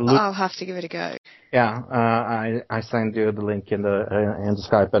 I'll have to give it a go. Yeah, I send you the link in the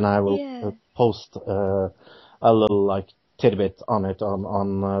Skype, and I will post a little tidbit on it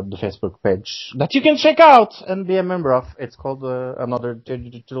on the Facebook page that you can check out and be a member of. It's called Another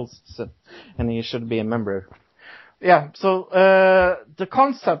Digital Citizen, and you should be a member. Yeah, so the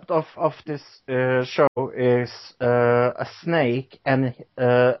concept of this show is a snake and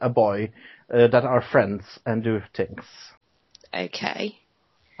a boy that are friends and do things. Okay.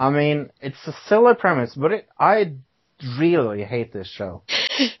 I mean, it's a silly premise, but I really hate this show.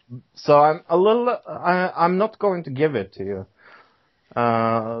 So I'm not going to give it to you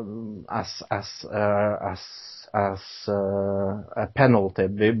as a penalty,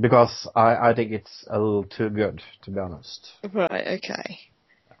 because I think it's a little too good, to be honest. Right, okay.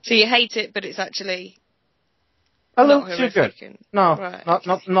 So you hate it, but it's actually A little too good. No, right,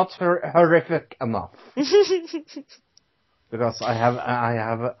 not horrific enough. Because I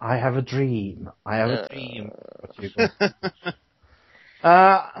have a dream. I have a dream.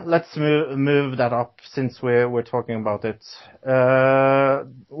 Let's move that up since we're talking about it. Why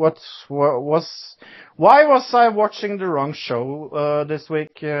was I watching the wrong show this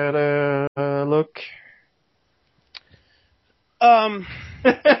week, Luke?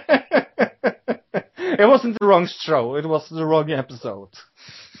 It wasn't the wrong show, it was the wrong episode.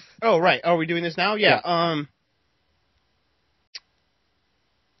 Oh, right. Are we doing this now? Yeah.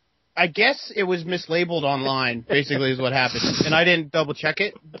 I guess it was mislabeled online, basically, is what happened. And I didn't double check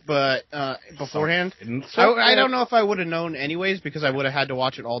it, but beforehand. I don't know if I would have known anyways, because I would have had to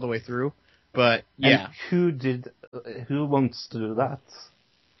watch it all the way through. But, yeah. And who wants to do that?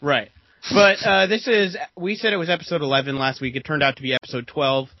 Right. But we said it was episode 11 last week. It turned out to be episode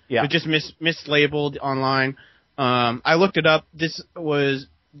 12. Yeah. It was just mislabeled online. I looked it up. The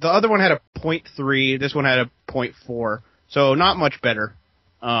other one had a 0.3. This one had a 0.4. So not much better.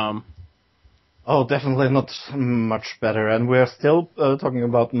 Definitely not much better. And we're still talking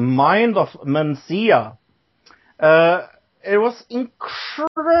about Mind of Mencia. It was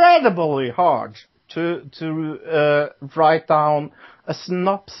incredibly hard to write down a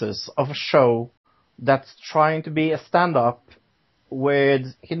synopsis of a show that's trying to be a stand-up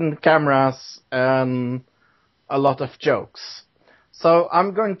with hidden cameras and a lot of jokes. So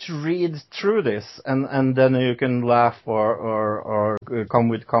I'm going to read through this, and then you can laugh or come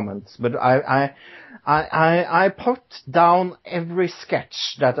with comments. But I put down every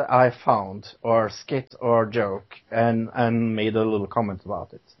sketch that I found, or skit or joke, and made a little comment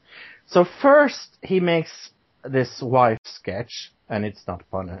about it. So first he makes this wife sketch, and it's not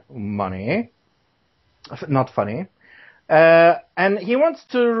funny. And he wants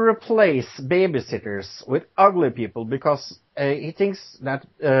to replace babysitters with ugly people because he thinks that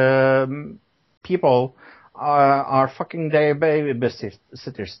people are fucking their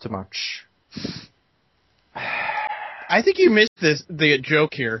babysitters too much. I think you missed the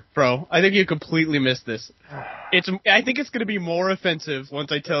joke here, bro. I think you completely missed this. I think it's going to be more offensive once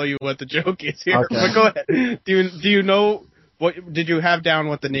I tell you what the joke is here. Okay. But go ahead. Do you know did you have down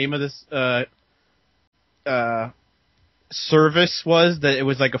what the name of this service was that it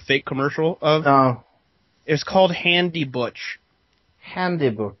was like a fake commercial of? No. It was called Handy Butch. Handy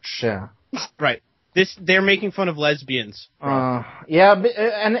Butch, yeah. Right. They're making fun of lesbians. And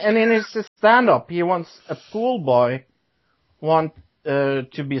in his stand-up, he wants a pool boy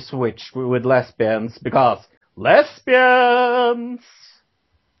to be switched with lesbians because lesbians.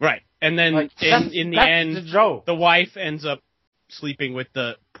 Right. And then in the end, the wife ends up sleeping with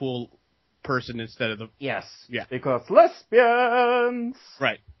the pool person instead of the... Yes. Yeah. Because lesbians.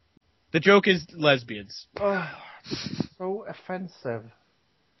 Right. The joke is lesbians. So offensive.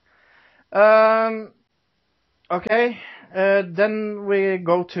 Okay. Then we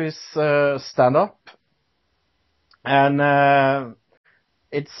go to his stand-up. And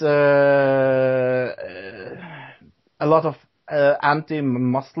it's a lot of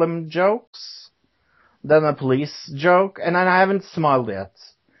anti-Muslim jokes. Then a police joke. And I haven't smiled yet.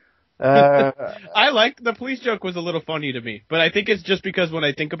 I like the police joke was a little funny to me, but I think it's just because when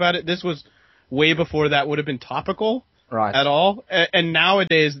I think about it, this was way before that would have been topical at all. And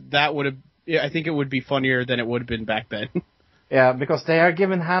nowadays I think it would be funnier than it would have been back then. Yeah, because they are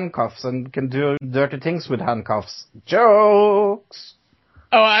given handcuffs and can do dirty things with handcuffs. Jokes!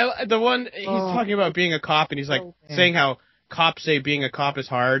 The one, he's talking about being a cop and he's like saying how cops say being a cop is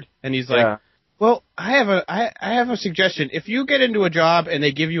hard. And he's like, well, I have a suggestion. If you get into a job and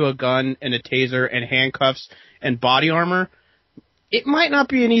they give you a gun and a taser and handcuffs and body armor, it might not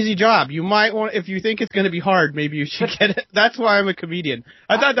be an easy job. You might want, if you think it's going to be hard, maybe you should get it. That's why I'm a comedian.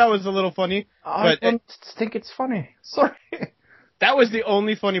 I thought that was a little funny. I don't think it's funny. Sorry. That was the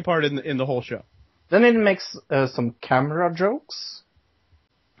only funny part in the whole show. Then it makes some camera jokes.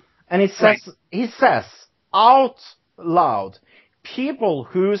 And he says out loud, people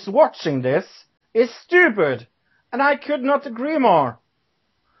who's watching this is stupid, and I could not agree more.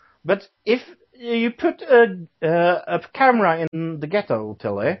 But if you put a camera in the ghetto,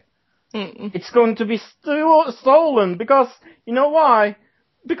 Tilly, it's going to be stolen because, you know why?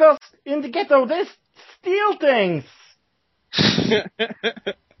 Because in the ghetto they steal things.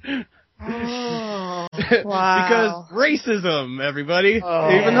 Wow. Because racism, everybody.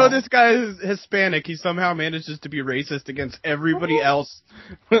 Even though this guy is Hispanic, he somehow manages to be racist against everybody else.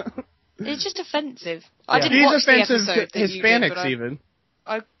 It's just offensive. Yeah. I didn't watch the episode that Hispanics even.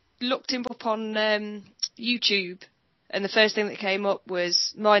 I looked him up on YouTube, and the first thing that came up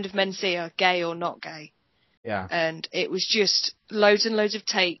was Mind of Mencia, gay or not gay. Yeah. And it was just loads and loads of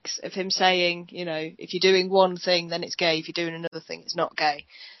takes of him saying, you know, if you're doing one thing, then it's gay. If you're doing another thing, it's not gay.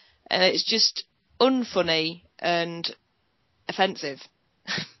 And it's just unfunny and offensive.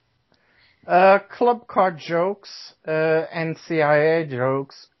 Club card jokes, NCIA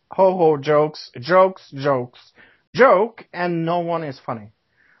jokes, ho-ho jokes, joke, and no one is funny.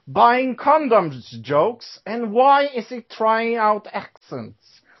 Buying condoms jokes, and why is he trying out accents?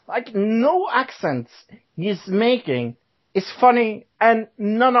 Like, no accents he's making is funny, and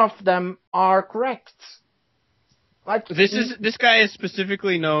none of them are correct. Like, this guy is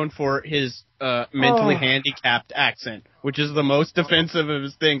specifically known for his mentally handicapped accent, which is the most offensive of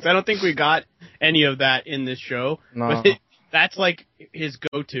his things. I don't think we got any of that in this show, but that's like his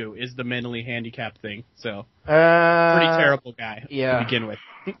go-to is the mentally handicapped thing. So pretty terrible guy to begin with.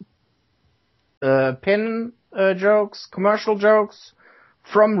 Pin jokes, commercial jokes.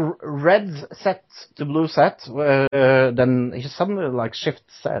 From red set to blue set, then he suddenly like shift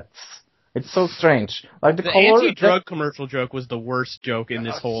sets. It's so strange. Like the anti-drug commercial joke was the worst joke in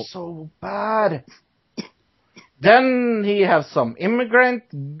this whole. So bad. Then he has some immigrant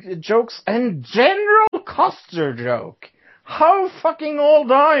jokes and General Custer joke. How fucking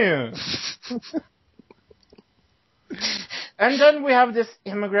old are you? And then we have this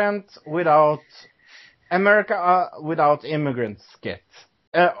immigrant without America without immigrants skit.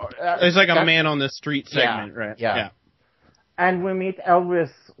 It's like a man on the street segment, right? Yeah. And we meet Elvis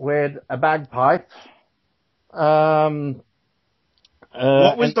with a bagpipe. What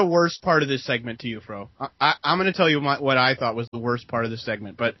was the worst part of this segment to you, Fro? I'm going to tell you what I thought was the worst part of this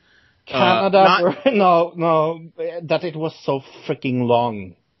segment, but Canada. No, that it was so freaking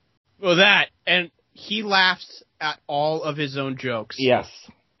long. Well, and he laughs at all of his own jokes. Yes.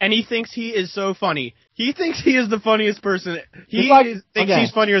 And he thinks he is so funny. He thinks he is the funniest person. He thinks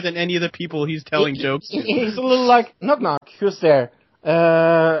he's funnier than any of the people he's telling jokes to. He's a little like, knock knock, who's there?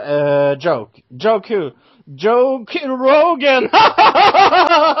 Joke. Joke who? Joe Rogan!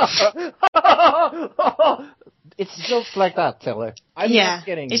 It's jokes like that, Tilly. I'm not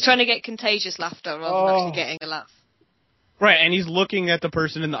kidding. He's trying to get contagious laughter rather than actually getting a laugh. Right, and he's looking at the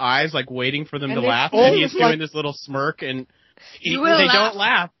person in the eyes, like waiting for them to laugh, and he's doing this little smirk, and they don't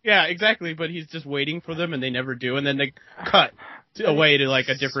laugh. Yeah, exactly, but he's just waiting for them, and they never do, and then they cut away to like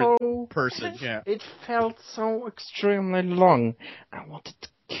a different person. Yeah, it felt so extremely long. I wanted to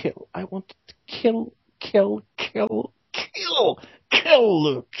kill. I wanted to kill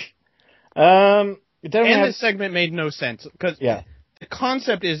Luke. This segment made no sense because the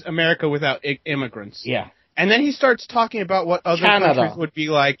concept is America without immigrants. Yeah. And then he starts talking about what other countries would be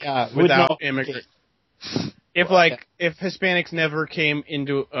like without immigrants. If Hispanics never came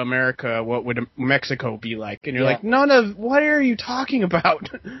into America, what would Mexico be like? And you're like, what are you talking about?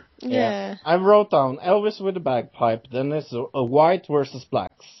 Yeah. I wrote down Elvis with a bagpipe, then there's a white versus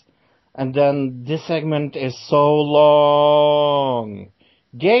blacks. And then this segment is so long.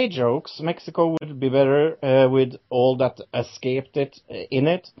 Gay jokes, Mexico would be better with all that escaped it in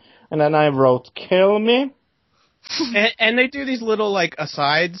it. And then I wrote, kill me. And they do these little like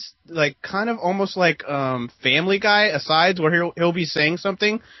asides, like kind of almost like Family Guy asides, where he'll be saying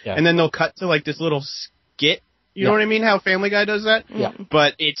something, and then they'll cut to like this little skit. You know what I mean? How Family Guy does that? Yeah.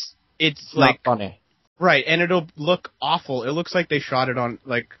 But it's like not funny, right? And it'll look awful. It looks like they shot it on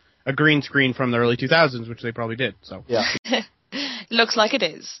like a green screen from the early 2000s, which they probably did. So looks like it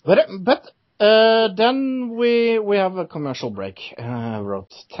is. But then we have a commercial break. I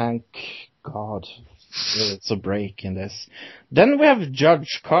wrote, thank God. It's a break in this. Then we have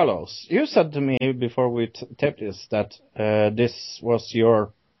Judge Carlos. You said to me before we taped this that this was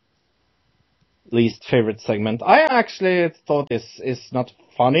your least favorite segment. I actually thought this is not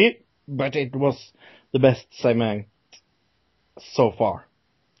funny, but it was the best segment so far.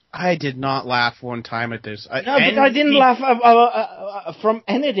 I did not laugh one time at this. But I didn't laugh from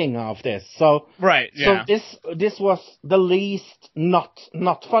anything of this. So right, yeah. So this was the least not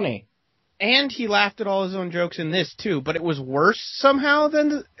funny. And he laughed at all his own jokes in this too, but it was worse somehow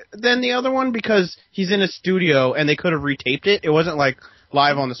than the other one because he's in a studio and they could have retaped it. It wasn't like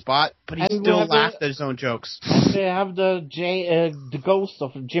live on the spot, but he still laughed at his own jokes. They have the ghost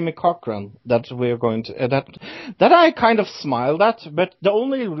of Jimmy Cochran that we're going to that I kind of smiled at, but the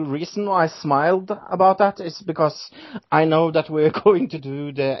only reason I smiled about that is because I know that we're going to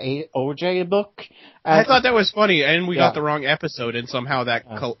do the OJ book. I thought that was funny, and we got the wrong episode, and somehow that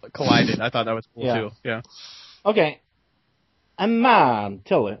collided. I thought that was cool too. Yeah. Okay. A man,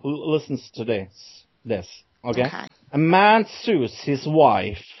 Tilly, listens to this. Okay. A man sues his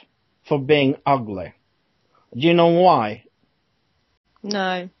wife for being ugly. Do you know why?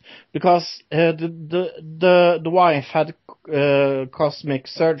 No. Because the wife had cosmic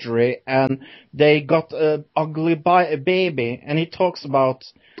surgery and they got an ugly baby, and he talks about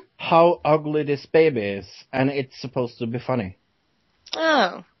how ugly this baby is, and it's supposed to be funny.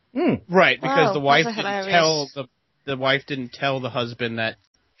 Oh. Right, because the wife didn't tell the husband that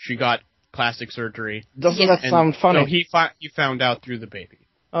she got plastic surgery. Doesn't that sound funny? So he found out through the baby.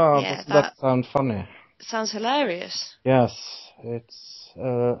 Oh, yeah, doesn't that sound funny? Sounds hilarious. Yes, it's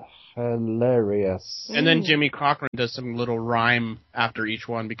hilarious. And then Jimmy Cochran does some little rhyme after each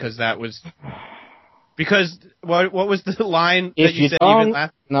one because that was... Because, what was the line that you said even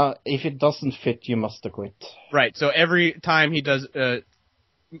last? No, if it doesn't fit, you must quit. Right, so every time he does...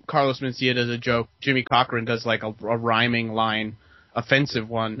 Carlos Mencia does a joke, Jimmy Cochran does like a rhyming line, offensive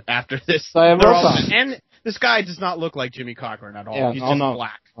one after this. And this guy does not look like Jimmy Cochran at all. Yeah, He's just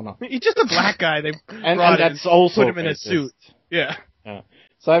black. Oh, no. He's just a black guy. They and that's also put him in a suit. Yeah.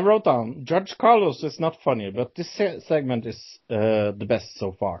 So I wrote down, Judge Carlos is not funny, but this segment is the best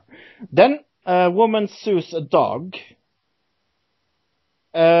so far. Then a woman sues a dog.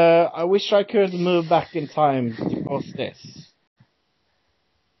 I wish I could move back in time to post this.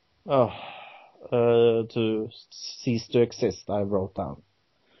 To cease to exist, I wrote down.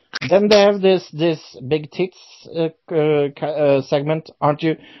 Then they have this big tits segment. Aren't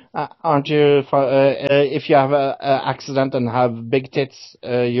you? If you have a accident and have big tits,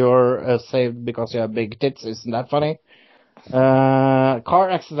 you're saved because you have big tits. Isn't that funny? Car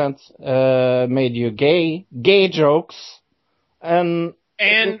accident made you gay jokes, and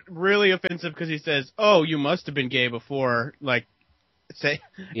really offensive because he says, "Oh, you must have been gay before," like.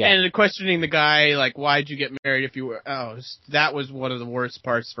 And questioning the guy, like, why'd you get married if you were... Oh, that was one of the worst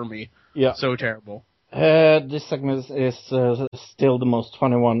parts for me. Yeah. So terrible. This segment is still the most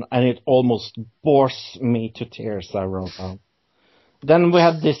funny one, and it almost bores me to tears, I wrote down. Then we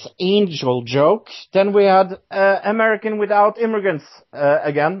had this angel joke. Then we had American Without Immigrants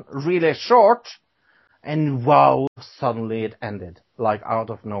again, really short. And wow, suddenly it ended, like out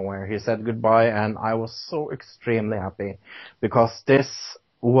of nowhere. He said goodbye, and I was so extremely happy, because this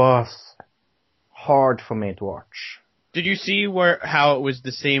was hard for me to watch. Did you see how it was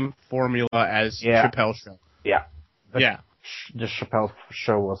the same formula as Chappelle's show? Yeah. The Chappelle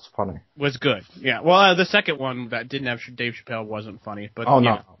show was funny. Was good. Yeah. Well, the second one that didn't have Dave Chappelle wasn't funny, but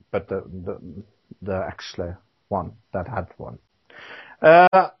no, but the actually one that had one.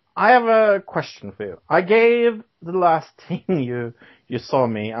 I have a question for you. I gave the last thing you saw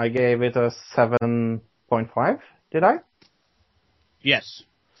me, I gave it a 7.5, did I? Yes.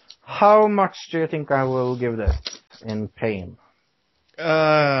 How much do you think I will give this in pain?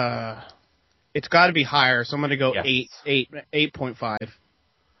 It's got to be higher, so I'm going to go 8.5.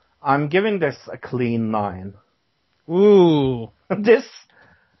 I'm giving this a clean 9. Ooh. This...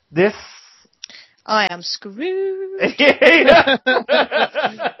 I am screwed.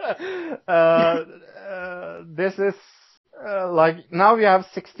 This is like now we have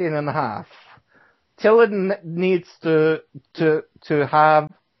 16.5. Till it needs to have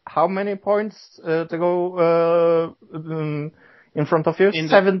how many points to go in front of you?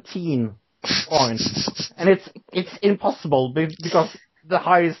 17 points, and it's impossible because the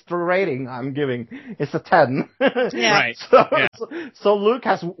highest rating I'm giving is a 10. Yeah. Right. So Luke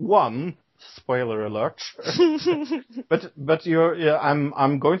has 1. Spoiler alert. but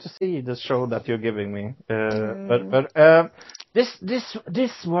I'm going to see the show that you're giving me. But this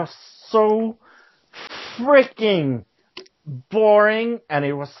was so freaking boring, and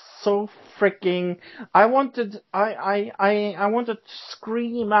it was so freaking. I wanted to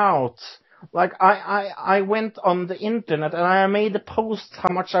scream out. Like I went on the internet and I made a post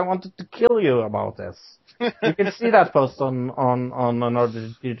how much I wanted to kill you about this. You can see that post on another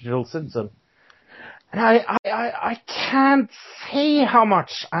Digital Citizen. And I can't say how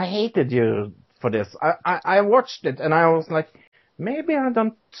much I hated you for this. I watched it and I was like, maybe I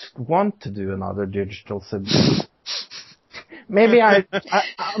don't want to do another Digital Citizen. Maybe I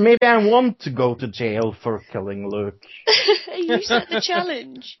want to go to jail for killing Luke. You set the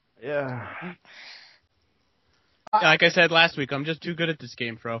challenge. Yeah. Like I said last week, I'm just too good at this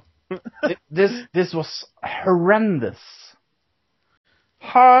game, Fro. This was horrendous.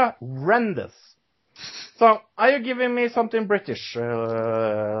 Horrendous. So, are you giving me something British,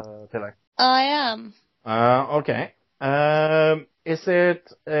 Tilak? I am. Okay. Is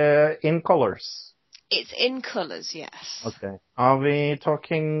it in colors? It's in colours, yes. Okay. Are we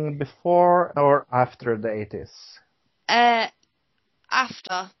talking before or after the 80s?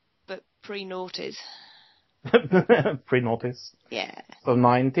 After, but pre-noughties. Pre-noughties? Yeah. So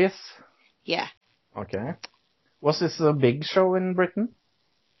 90s? Yeah. Okay. Was this a big show in Britain?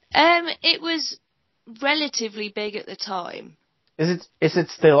 It was relatively big at the time. Is it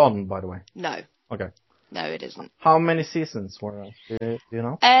still on, by the way? No. Okay. No, it isn't. How many seasons were there? Do you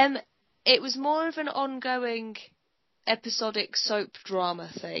know? It was more of an ongoing episodic soap drama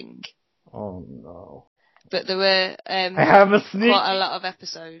thing. Oh no. But there were I have a quite a lot of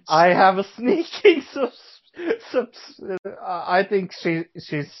episodes. I have a sneaking I think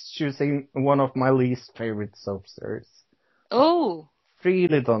she's choosing one of my least favorite soap series. Oh.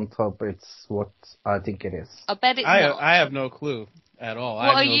 Really don't hope it's what I think it is. I bet it's not. I have no clue at all.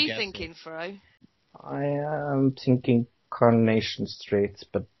 What are you thinking, Fro? I am thinking Coronation Street,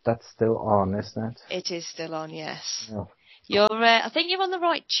 but that's still on, isn't it? It is still on, yes. Yeah. You're. I think you're on the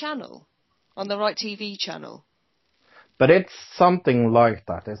right channel, on the right TV channel. But it's something like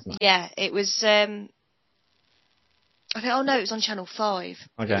that, isn't it? Yeah, it was. I think. Oh no, it was on Channel 5.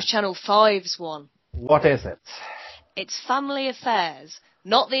 Okay. It was Channel 5's one. What is it? It's Family Affairs,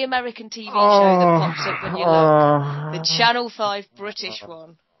 not the American TV show that pops up when you look. The Channel 5 British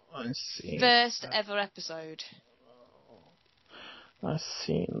one. I see. First ever episode. I've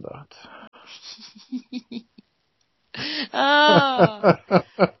seen that. Oh.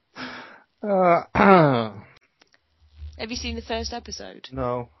 Have you seen the first episode?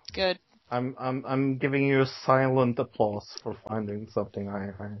 No. Good. I'm giving you a silent applause for finding something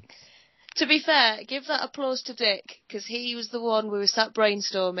I find. To be fair, give that applause to Dick, because he was the one we were sat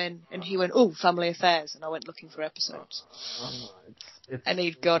brainstorming, and he went, "Oh, Family Affairs," and I went looking for episodes. And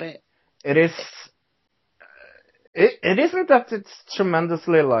he'd got it. It is. It isn't that it's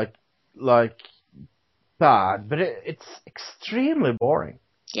tremendously like bad, but it's extremely boring.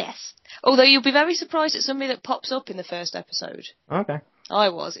 Yes. Although you'll be very surprised at somebody that pops up in the first episode. Okay. I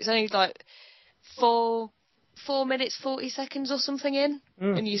was. It's only like 4 minutes, 40 seconds or something in,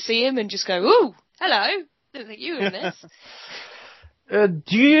 and you see him and just go, "Ooh, hello, didn't think you were in this."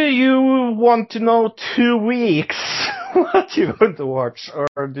 Do you want to know 2 weeks what you want to watch,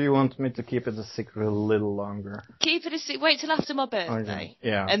 or do you want me to keep it a secret a little longer? Keep it a secret. Wait till after my birthday. Okay.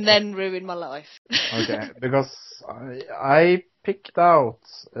 Yeah. And then ruin my life. Okay, because I picked out.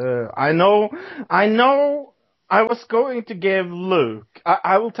 I know. I was going to give Luke.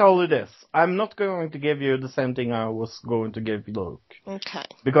 I will tell you this. I'm not going to give you the same thing I was going to give Luke. Okay.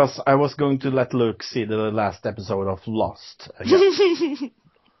 Because I was going to let Luke see the last episode of Lost again.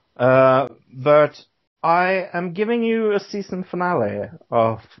 But I am giving you a season finale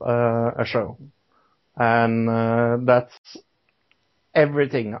of a show. And that's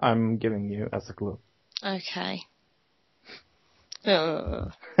everything I'm giving you as a clue. Okay.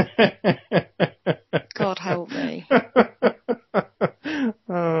 God help me.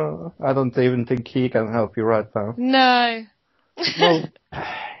 I don't even think he can help you right now. No.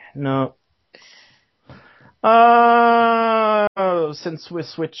 No. Since we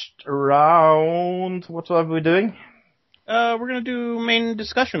switched around, what are we doing? We're gonna do main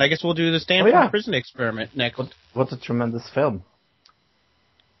discussion. I guess we'll do the Stanford Prison Experiment next. What a tremendous film.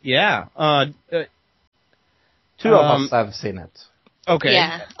 Yeah. Two of us have seen it. Okay.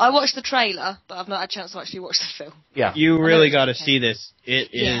 Yeah, I watched the trailer, but I've not had a chance to actually watch the film. Yeah. You really got to see this.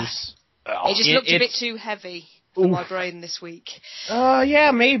 It is. It just looked a bit too heavy for my brain this week. Yeah,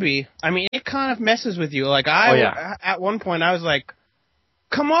 maybe. I mean, it kind of messes with you. Like, at one point, I was like,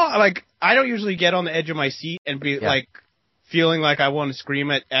 come on. Like, I don't usually get on the edge of my seat and be, like, feeling like I want to scream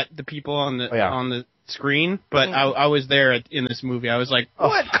at the people on the screen. But I was there in this movie. I was like,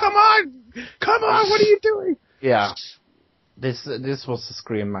 what? Come on! Come on! What are you doing? Yeah. This was a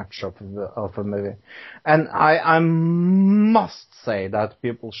scream match of a movie. And I must say that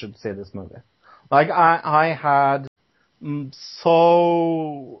people should see this movie. Like, I had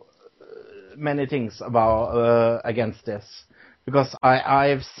so many things about against this. Because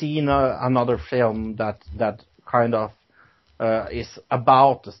I've seen another film that kind of is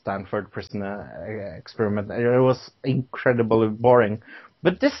about the Stanford Prison Experiment. It was incredibly boring.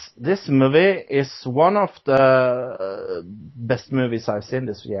 But this movie is one of the best movies I've seen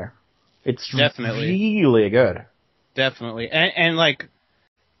this year. It's definitely really good. Definitely. And like,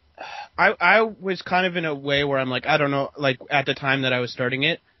 I was kind of in a way where I'm like, I don't know, like at the time that I was starting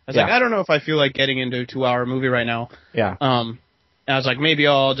it, I was like, I don't know if I feel like getting into a 2-hour movie right now. Yeah. And I was like, maybe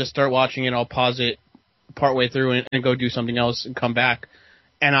I'll just start watching it, I'll pause it partway through and go do something else and come back.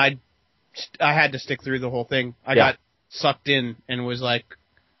 And I had to stick through the whole thing. I got sucked in and was like,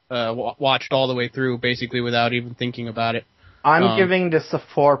 watched all the way through basically without even thinking about it. I'm giving this a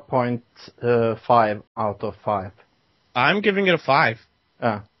 4.5 out of 5. I'm giving it a 5.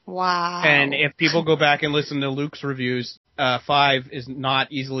 Wow. And if people go back and listen to Luke's reviews, 5 is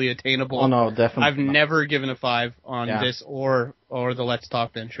not easily attainable. Oh no, definitely. I've never given a 5 on Yeah. this or the Let's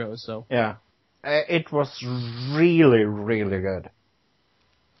Talk Then shows. So Yeah, it was really, really good.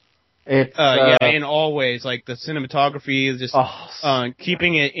 It in all ways, like the cinematography, just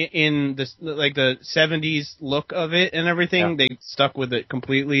keeping it in this like the 70s look of it and everything. Yeah. They stuck with it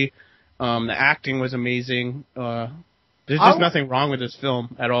completely. The acting was amazing. There's just nothing wrong with this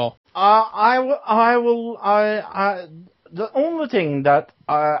film at all. The only thing that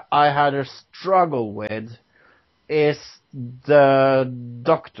I had a struggle with is the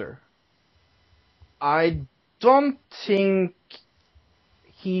Doctor. I don't think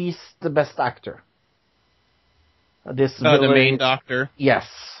he's the best actor. The main Doctor? Yes.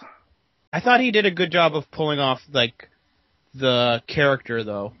 I thought he did a good job of pulling off, like, the character,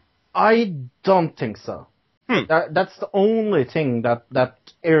 though. I don't think so. That's the only thing that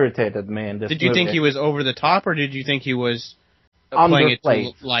irritated me in this movie. Did you think he was over the top, or did you think he was playing it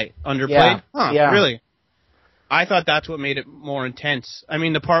too light? Underplayed? Yeah. Huh, yeah. Really? I thought that's what made it more intense. I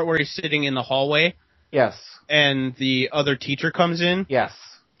mean, the part where he's sitting in the hallway. Yes. And the other teacher comes in. Yes.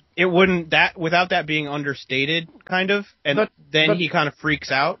 It wouldn't, without that being understated, kind of, and then he kind of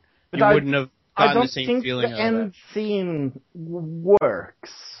freaks out, you wouldn't have gotten the same feeling of that. I don't think the end scene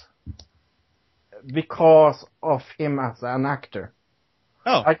works because of him as an actor.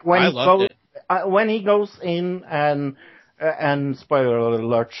 Oh, like when I loved it. When he goes in and spoiler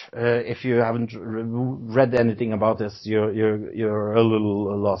alert, if you haven't read anything about this, you're a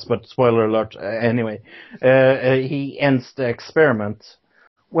little lost. But spoiler alert anyway. He ends the experiment.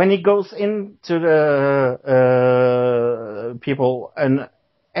 When he goes into the people and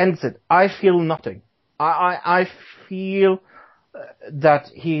ends it, I feel nothing. I feel that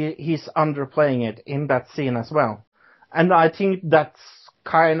he's underplaying it in that scene as well, and I think that's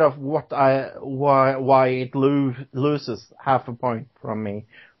kind of why it loses half a point from me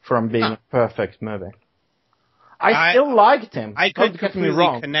from being a perfect movie. I still liked him. I could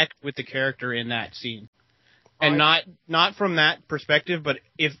completely connect with the character in that scene. And not from that perspective, but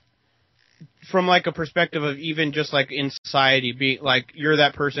if from like a perspective of even just like in society, be like you're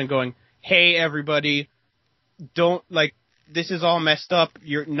that person going, "Hey, everybody, don't like this is all messed up.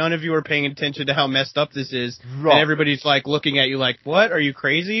 None of you are paying attention to how messed up this is," right. And everybody's like looking at you like, "What? Are you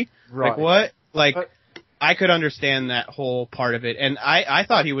crazy? Right. Like what?" Like I could understand that whole part of it, and I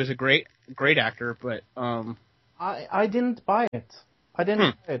thought he was a great actor, but I didn't buy it. I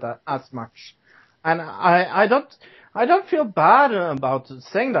didn't buy it as much. And I don't feel bad about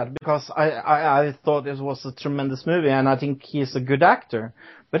saying that because I thought it was a tremendous movie and I think he's a good actor.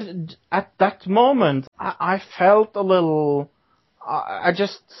 But at that moment, I felt a little. I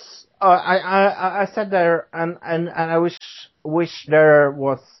sat there and I wish there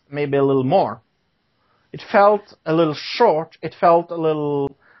was maybe a little more. It felt a little short. It felt a little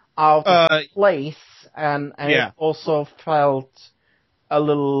out of place, and it also felt a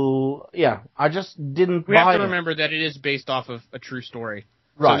little, I just didn't buy it. We have to remember that it is based off of a true story.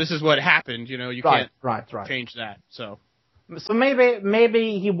 Right. So this is what happened, you can't change that, So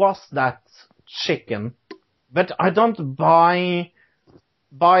maybe he was that chicken, but I don't buy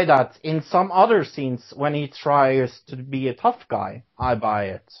that in some other scenes when he tries to be a tough guy. I buy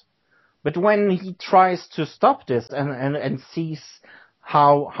it. But when he tries to stop this and sees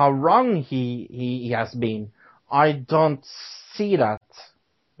how wrong he has been, I don't see that.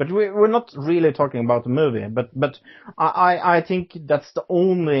 But we're not really talking about the movie, but I think that's the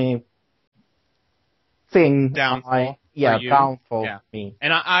only thing downfall for me.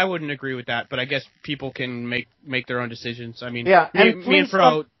 And I wouldn't agree with that, but I guess people can make their own decisions. I mean, me and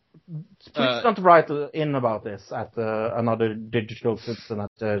Fro, please don't write in about this at another digital citizen at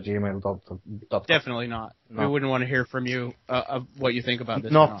gmail.com. Definitely not. No. We wouldn't want to hear from you of what you think about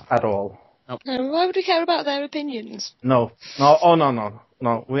this. Not at all. Nope. Why would we care about their opinions? No.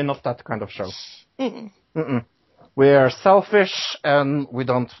 No, we're not that kind of show. Mm-mm. We're selfish and we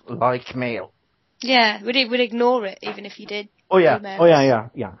don't like mail. Yeah, we'd ignore it even if you did. Oh yeah,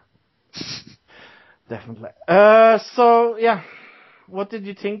 definitely. So yeah, what did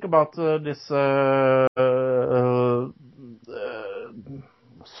you think about this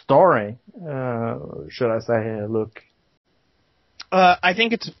story? Should I say, Luke? I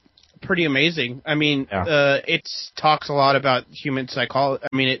think it's pretty amazing. I mean, it talks a lot about human psychology.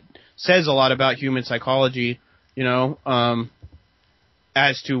 I mean, it says a lot about human psychology,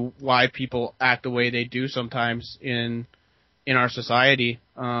 as to why people act the way they do sometimes in our society.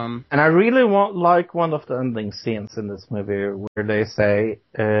 And I really like one of the ending scenes in this movie where they say,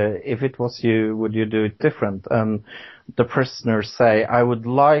 if it was you, would you do it different? And the prisoners say, I would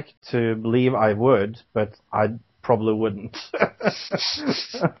like to believe I would, but I probably wouldn't.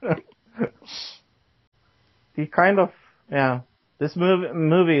 He kind of, this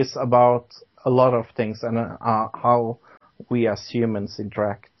movie is about a lot of things and how we as humans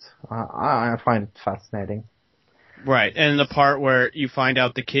interact. I find it fascinating. Right, and the part where you find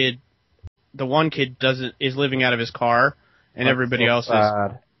out the one kid is living out of his car, and everybody else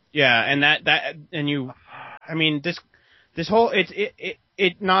is. Yeah, and this whole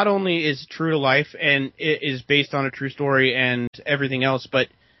it not only is true to life and it is based on a true story and everything else, but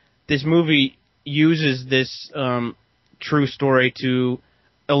this movie uses this true story to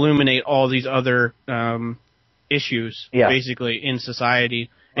illuminate all these other issues, basically, in society.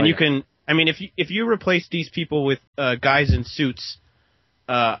 And you can, if you replace these people with guys in suits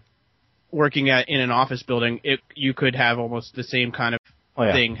working in an office building, you could have almost the same kind of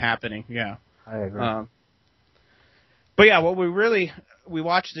thing happening. Yeah, I agree. But yeah, we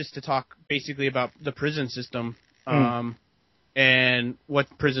watched this to talk basically about the prison system and what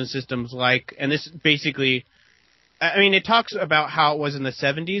prison system's like. And this basically, it talks about how it was in the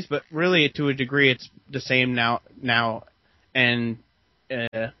 70s, but really to a degree it's the same now and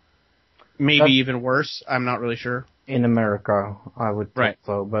maybe even worse. I'm not really sure. In America, I would think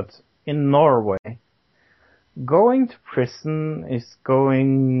so, but in Norway, going to prison is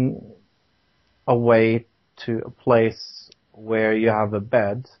going away to a place where you have a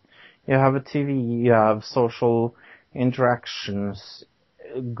bed, you have a TV, you have social interactions.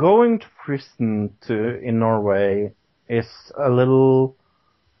 Going to prison in Norway is a little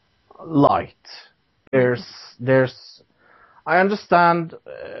light. I understand,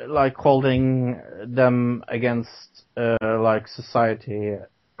 holding them against, society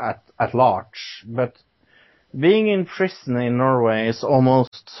at large, but being in prison in Norway is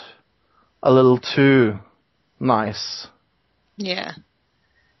almost a little too nice. Yeah.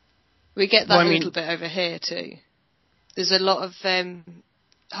 We get that a little bit over here too. There's a lot of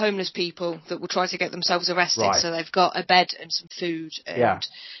homeless people that will try to get themselves arrested, so they've got a bed and some food and,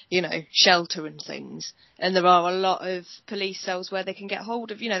 shelter and things. And there are a lot of police cells where they can get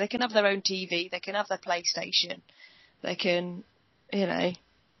hold of, they can have their own TV, they can have their PlayStation, they can,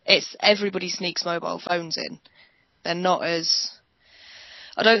 it's everybody sneaks mobile phones in. They're not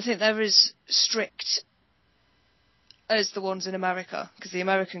I don't think they're as strict as the ones in America, because the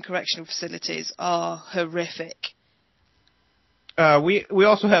American correctional facilities are horrific. We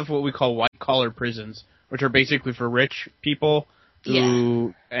also have what we call white-collar prisons, which are basically for rich people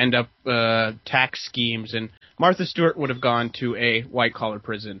who end up tax schemes. And Martha Stewart would have gone to a white-collar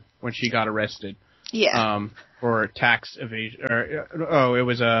prison when she got arrested for tax evasion. It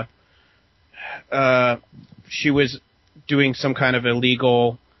was she was doing some kind of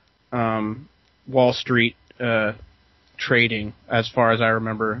illegal Wall Street trading, as far as I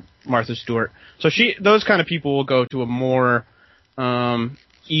remember, Martha Stewart. So those kind of people will go to a more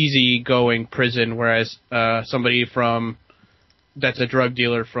easy-going prison, whereas somebody that's a drug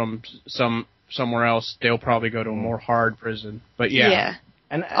dealer from somewhere else, they'll probably go to a more hard prison. But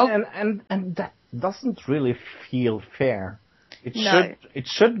and that doesn't really feel fair. It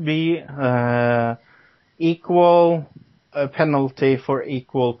should be equal penalty for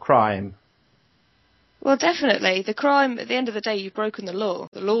equal crime. Well, definitely. The crime, at the end of the day, you've broken the law.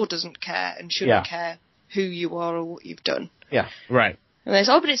 The law doesn't care and shouldn't care who you are or what you've done. Yeah. Right. And there's,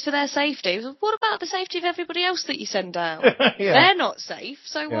 but it's for their safety. What about the safety of everybody else that you send out? They're not safe,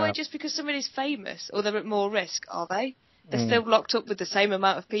 so why just because somebody's famous or they're at more risk, are they? They're still locked up with the same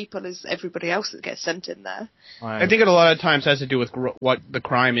amount of people as everybody else that gets sent in there. I think it a lot of times has to do with what the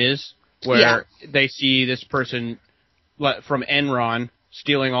crime is, where they see this person from Enron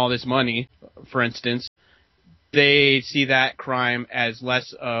stealing all this money, for instance. They see that crime as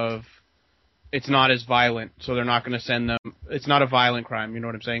less of... It's not as violent, so they're not going to send them... It's not a violent crime, you know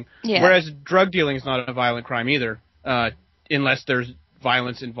what I'm saying? Yeah. Whereas drug dealing is not a violent crime either, unless there's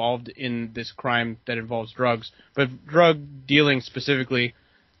violence involved in this crime that involves drugs. But drug dealing specifically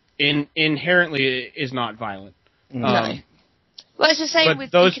inherently is not violent. No. Well, it's the same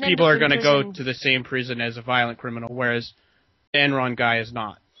with... those people are going to go to the same prison as a violent criminal, whereas the Enron guy is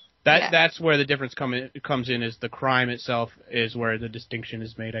not. That's where the difference comes in, is the crime itself is where the distinction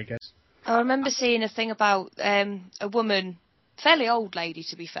is made, I guess. I remember seeing a thing about a woman, fairly old lady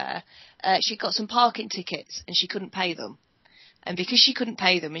to be fair, she got some parking tickets and she couldn't pay them. And because she couldn't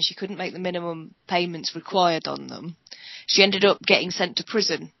pay them and she couldn't make the minimum payments required on them, she ended up getting sent to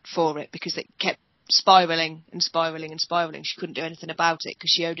prison for it because it kept spiralling and spiralling and spiralling. She couldn't do anything about it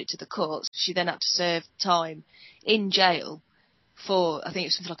because she owed it to the courts. She then had to serve time in jail for, I think it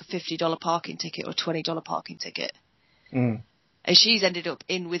was something like a $50 parking ticket or a $20 parking ticket. And she's ended up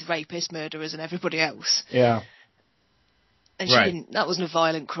in with rapists, murderers and everybody else. Yeah. And she didn't. That wasn't a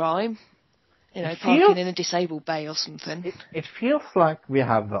violent crime. You know, parking in a disabled bay or something. It feels like we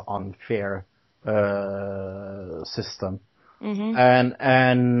have an unfair system. Mm-hmm.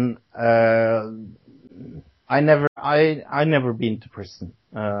 And I never been to prison.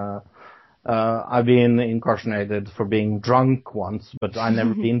 I've been incarcerated for being drunk once, but I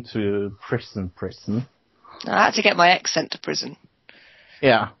never been to prison. I had to get my ex sent to prison.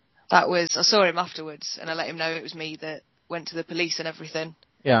 Yeah. I saw him afterwards, and I let him know it was me that went to the police and everything.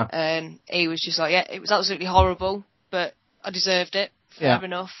 Yeah. And he was just like, yeah, it was absolutely horrible, but I deserved it. Fair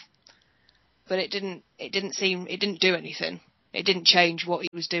enough. But it didn't do anything. It didn't change what he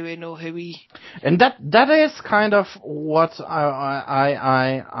was doing or who he. And that is kind of what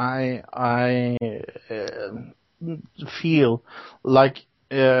I feel like.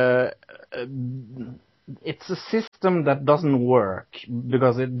 It's a system that doesn't work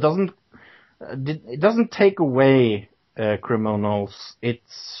because it doesn't take away criminals.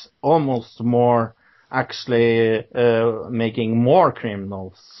 It's almost more actually making more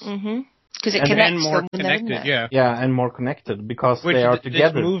criminals. Mm-hmm. Because it connects and more connected, yeah, and more connected because they are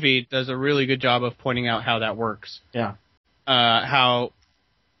together. This movie does a really good job of pointing out how that works. Yeah, how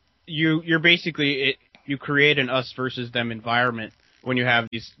you're basically you create an us versus them environment when you have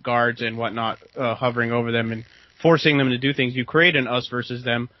these guards and whatnot hovering over them and forcing them to do things. You create an us versus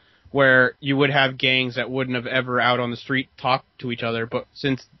them where you would have gangs that wouldn't have ever out on the street talked to each other, but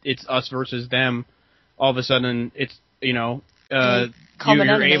since it's us versus them, all of a sudden it's common you're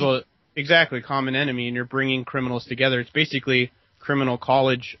enemy. able. Exactly, common enemy, and you're bringing criminals together. It's basically criminal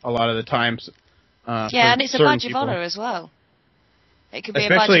college a lot of the times. And it's a badge of honor as well. It could be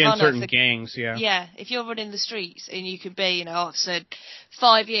especially a badge of honor in certain gangs. Yeah. Yeah, if you're running the streets and you could be, I've said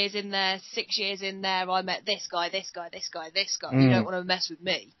 5 years in there, 6 years in there. I met this guy. You don't want to mess with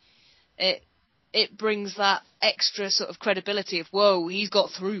me. It brings that extra sort of credibility of whoa, he's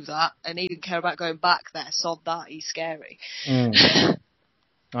got through that, and he didn't care about going back there. Sod that, he's scary.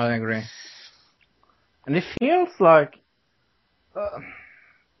 I agree. And it feels like,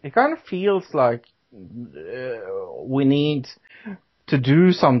 it kind of feels like we need to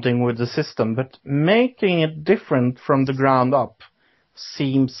do something with the system, but making it different from the ground up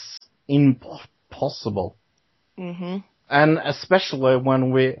seems impossible. Mm-hmm. And especially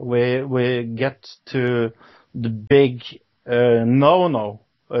when we get to the big no-no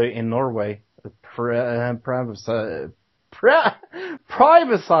in Norway,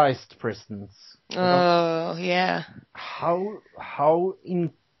 privatized prisons. Oh, yeah. How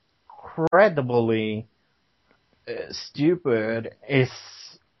incredibly stupid is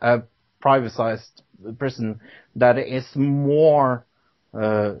a privatized prison that is more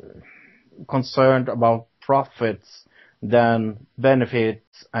concerned about profits than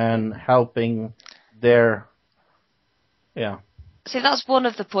benefits and helping their. Yeah. See, that's one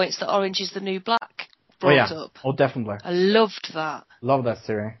of the points that Orange is the New Black brought up. Oh, definitely. I loved that. Love that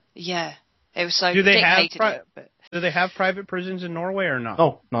series. Yeah. It was so Do they have private prisons in Norway or not?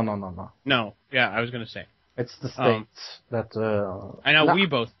 No. No. Yeah, I was going to say. It's the states that. I know we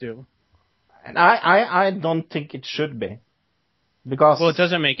both do. And I don't think it should be. Because. Well, it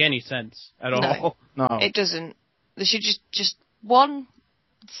doesn't make any sense at all. No. It doesn't. There should just one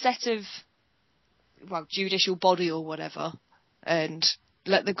set of, judicial body or whatever, and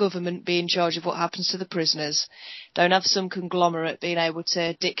let the government be in charge of what happens to the prisoners. Don't have some conglomerate being able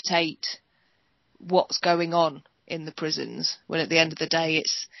to dictate what's going on in the prisons, when at the end of the day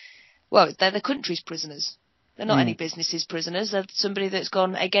they're the country's prisoners. They're not any business's prisoners. They're somebody that's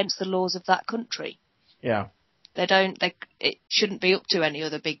gone against the laws of that country. Yeah. It shouldn't be up to any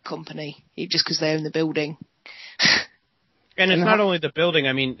other big company, just because they own the building. And it's not only the building.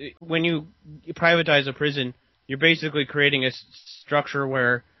 I mean, when you privatize a prison, you're basically creating a structure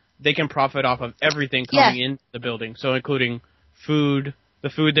where they can profit off of everything coming in the building. So including food, the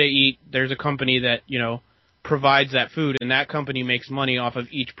food they eat. There's a company that, provides that food, and that company makes money off of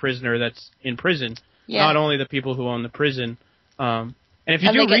each prisoner that's in prison. Yeah. Not only the people who own the prison. And if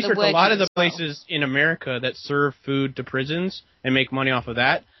you do research, a lot of the places in America that serve food to prisons and make money off of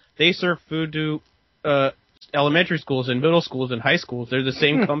that, they serve food to elementary schools and middle schools and high schools. They're the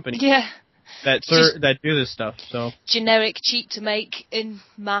same company. Yeah. That do this stuff. So generic, cheap to make, in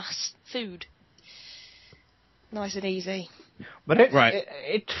mass food. Nice and easy. But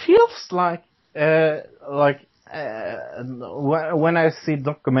it feels like when I see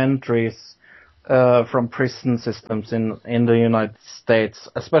documentaries from prison systems in the United States,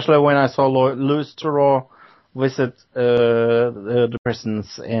 especially when I saw Louis Theroux visit the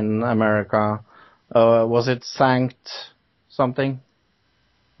prisons in America. Was it Sankt something?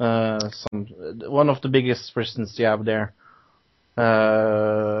 One of the biggest prisons you have there.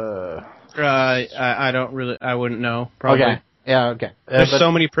 I wouldn't know. Probably. Okay. Yeah, okay. There's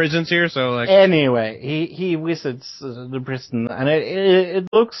so many prisons here, so like. Anyway, he visits the prison, and it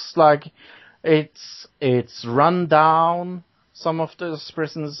looks like it's run down. Some of those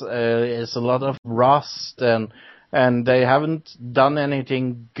prisons is a lot of rust, and they haven't done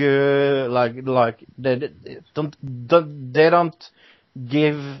anything good. Like they don't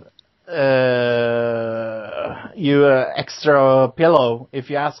give you an extra pillow if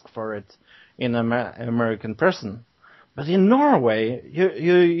you ask for it in an American prison. But in Norway,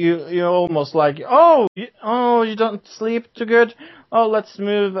 you're almost like, you don't sleep too good. Oh, let's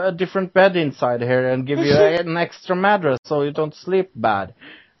move a different bed inside here and give you an extra mattress so you don't sleep bad.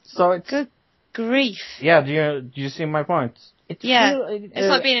 So it's good grief. Yeah, do you see my point? It's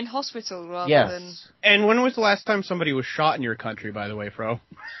like being in hospital rather than. And when was the last time somebody was shot in your country? By the way, Fro.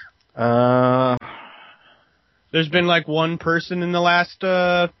 There's been like one person in the last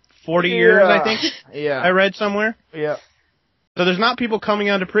 40 years, I think. Yeah. I read somewhere. Yeah. So there's not people coming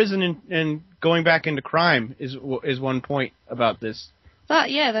out of prison and going back into crime is one point about this. That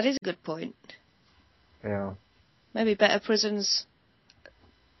is a good point. Yeah. Maybe better prisons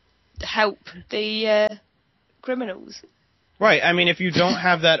help the criminals. Right. I mean, if you don't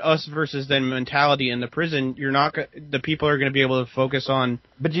have that us versus them mentality in the prison, the people are going to be able to focus on.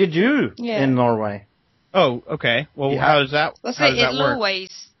 But you do in Norway. Oh, okay. Well, how does that? Well, how does that work?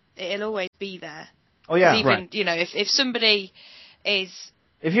 It'll always be there. Oh yeah, even, right. If somebody is.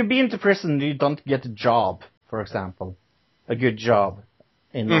 If you've been to prison, you don't get a job, for example, a good job.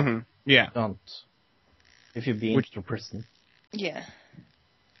 Yeah. Don't. If you've been to prison. Yeah.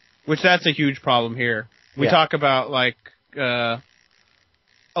 Which that's a huge problem here. We talk about like a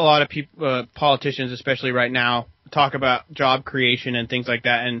lot of people, politicians, especially right now, talk about job creation and things like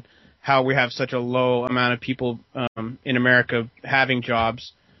that, and how we have such a low amount of people in America having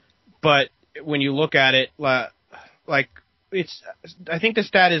jobs. But when you look at it, like I think the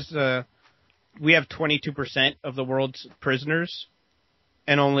stat is we have 22% of the world's prisoners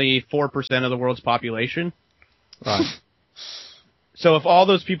and only 4% of the world's population. Right. So if all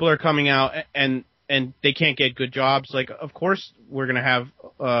those people are coming out and they can't get good jobs, like of course we're going to have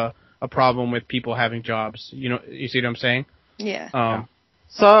a problem with people having jobs. You see what I'm saying? Yeah.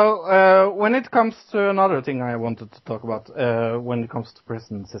 So, when it comes to another thing I wanted to talk about, when it comes to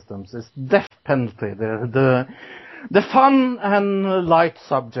prison systems, is death penalty, the fun and light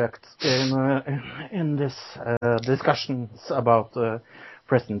subject in this discussions about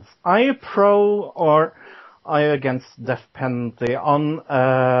prisons. Are you pro or are you against death penalty on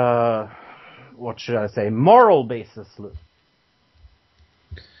what should I say, moral basis, Lou?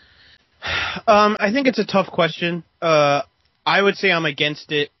 I think it's a tough question. I would say I'm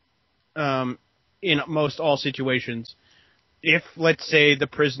against it in most all situations. If, let's say, the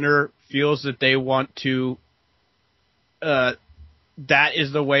prisoner feels that they want to, that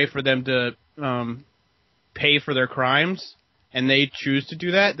is the way for them to pay for their crimes, and they choose to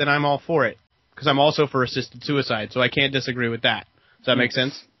do that, then I'm all for it. Because I'm also for assisted suicide, so I can't disagree with that. Does that make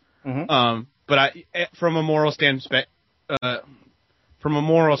sense? Mm-hmm. But from a moral stand,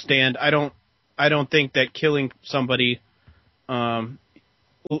 I don't think that killing somebody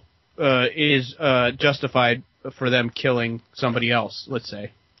is justified for them killing somebody else, let's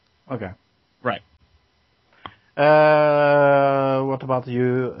say. Okay. Right. What about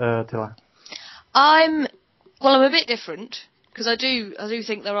you, Tilla? I'm a bit different, because I do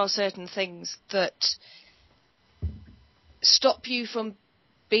think there are certain things that stop you from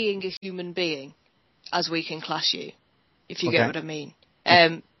being a human being, as we can class you, if you get what I mean.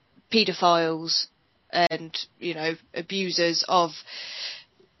 Paedophiles and, abusers of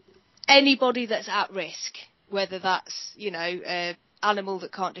anybody that's at risk, whether that's, an animal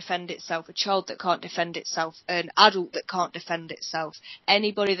that can't defend itself, a child that can't defend itself, an adult that can't defend itself,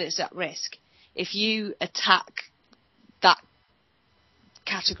 anybody that's at risk. If you attack that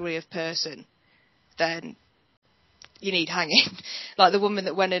category of person, then you need hanging. Like the woman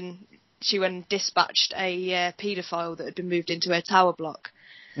that went and dispatched a paedophile that had been moved into her tower block.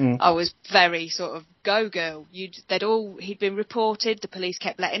 I was very sort of, go girl. He'd been reported, the police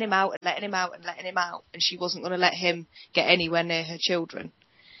kept letting him out, and she wasn't going to let him get anywhere near her children.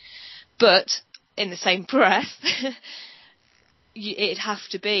 But, in the same breath, it'd have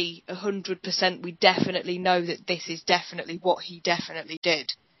to be 100%, we definitely know that this is definitely what he definitely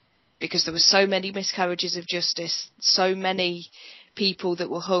did. Because there were so many miscarriages of justice, so many people that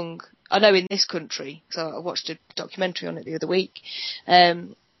were hung. I know in this country, because I watched a documentary on it the other week,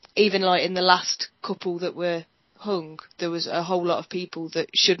 even like in the last couple that were hung, there was a whole lot of people that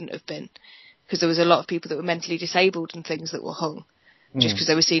shouldn't have been, because there was a lot of people that were mentally disabled and things that were hung just because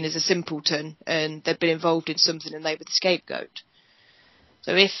they were seen as a simpleton and they'd been involved in something and they were the scapegoat.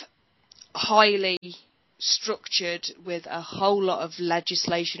 So if highly structured with a whole lot of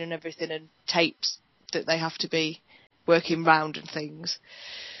legislation and everything and tapes that they have to be working round and things,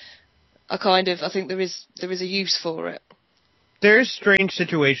 I think there is a use for it. There's strange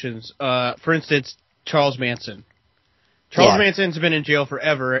situations. For instance, Charles Manson. Manson's been in jail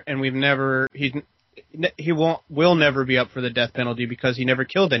forever, and will never be up for the death penalty because he never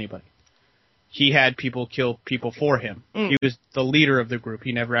killed anybody. He had people kill people for him. He was the leader of the group.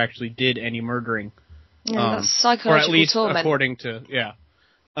 He never actually did any murdering. Yeah, that's psychological or at least torment. According to,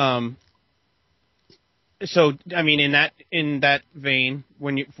 so, I mean, in that vein,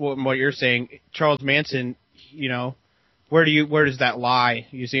 what you're saying, Charles Manson, where does that lie?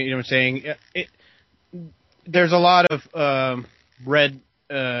 You see, what I'm saying? There's a lot of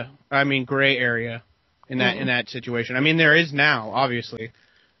gray area in that situation. I mean, there is now, obviously,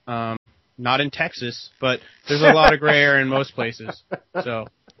 not in Texas, but there's a lot of gray area in most places. So.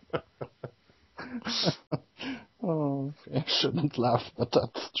 Oh, I shouldn't laugh, but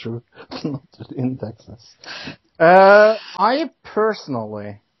that's true. Not in Texas. I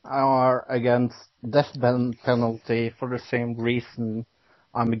personally are against death penalty for the same reason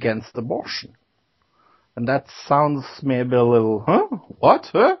I'm against abortion. And that sounds maybe a little, what?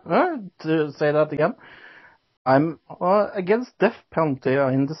 To say that again. I'm against death penalty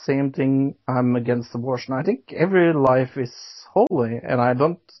in the same thing I'm against abortion. I think every life is holy, and I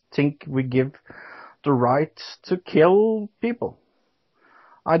don't think we give the right to kill people.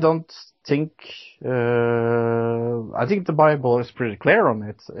 I don't think, I think the Bible is pretty clear on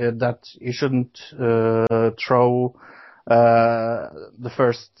it, that you shouldn't throw the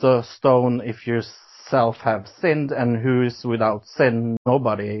first stone if you self have sinned, and who is without sin?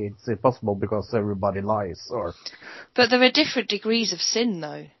 Nobody. It's impossible because everybody lies. But there are different degrees of sin,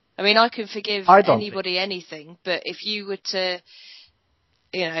 though. I mean, I can forgive anybody anything, but if you were to,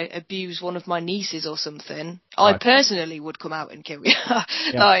 abuse one of my nieces or something, I personally would come out and kill you.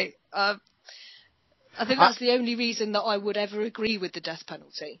 I think that's the only reason that I would ever agree with the death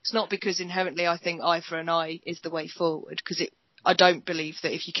penalty. It's not because inherently I think eye for an eye is the way forward, because I don't believe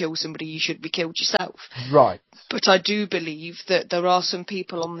that if you kill somebody, you should be killed yourself. Right. But I do believe that there are some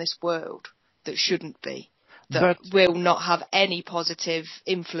people on this world that shouldn't be, that will not have any positive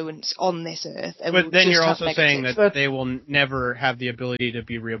influence on this earth. But then you're also saying that they will never have the ability to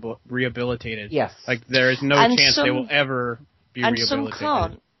be rehabilitated. Yes. Like there is no chance they will ever be rehabilitated. And some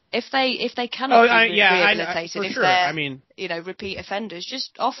can't. If they cannot be rehabilitated, if they're repeat offenders,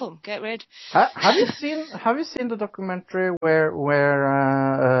 just off them, get rid. Have you seen the documentary where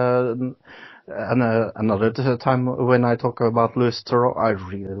another time when I talk about Louis Theroux, I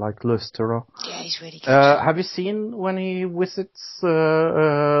really like Louis Theroux. Yeah, he's really good. Have you seen when he visits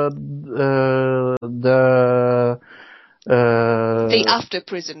the after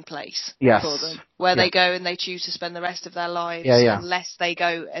prison place for them, where they go and they choose to spend the rest of their lives unless they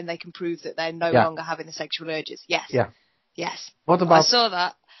go and they can prove that they're no longer having the sexual urges. Yes. Yeah. Yes. What about? I saw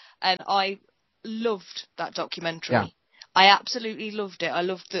that and I loved that documentary. Yeah. I absolutely loved it. I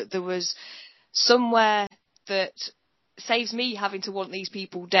loved that there was somewhere that saves me having to want these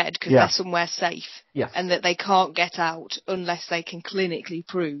people dead because they're somewhere safe, and that they can't get out unless they can clinically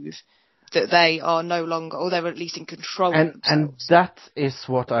prove that they are no longer, or they're at least in control of themselves. And that is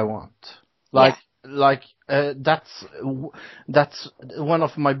what I want. That's one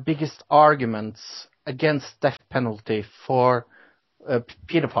of my biggest arguments against death penalty for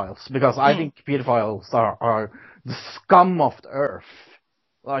pedophiles, because I think pedophiles are the scum of the earth.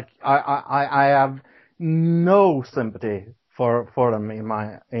 Like I have no sympathy for them in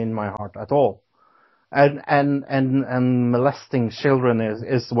my heart at all. And molesting children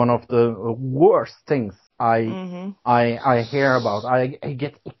is one of the worst things I hear about. I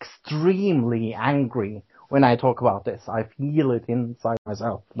get extremely angry when I talk about this. I feel it inside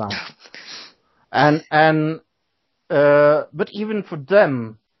myself now. But even for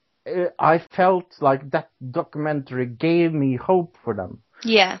them, I felt like that documentary gave me hope for them.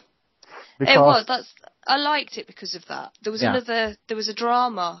 Yeah, it was. I liked it because of that. There was there was a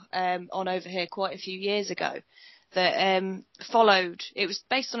drama on over here quite a few years ago that followed. It was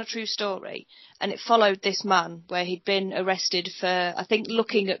based on a true story, and it followed this man where he'd been arrested for, I think,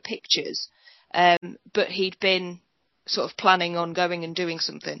 looking at pictures, but he'd been sort of planning on going and doing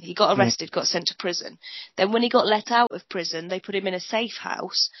something. He got arrested, got sent to prison. Then when he got let out of prison, they put him in a safe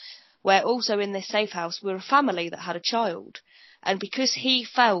house, where also in this safe house were a family that had a child. And because he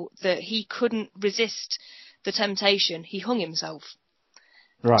felt that he couldn't resist the temptation, he hung himself.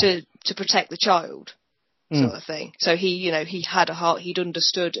 to protect the child, sort of thing. So he had a heart, he'd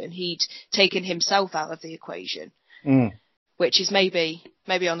understood, and he'd taken himself out of the equation, which is maybe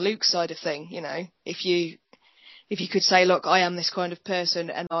on Luke's side of thing. If you could say, look, I am this kind of person,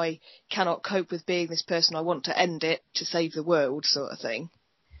 and I cannot cope with being this person. I want to end it to save the world, sort of thing.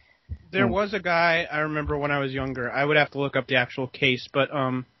 There was a guy, I remember when I was younger, I would have to look up the actual case, but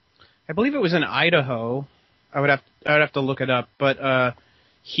I believe it was in Idaho. I would have to look it up, but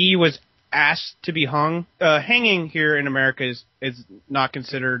he was asked to be hung. Hanging here in America is not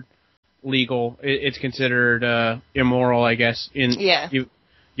considered legal. It's considered immoral, I guess.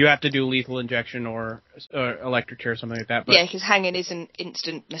 You have to do lethal injection or electric chair or something like that. But, because hanging isn't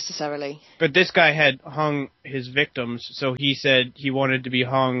instant necessarily. But this guy had hung his victims, so he said he wanted to be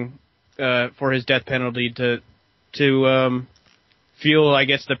hung for his death penalty to feel, I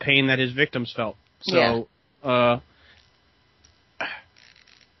guess, the pain that his victims felt. So,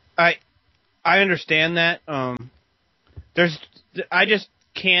 I understand that. I just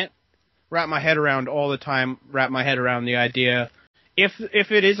can't wrap my head around the idea.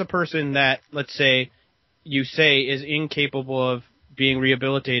 If it is a person that, let's say, you say is incapable of being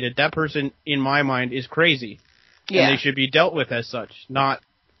rehabilitated, that person, in my mind, is crazy. Yeah. And they should be dealt with as such, not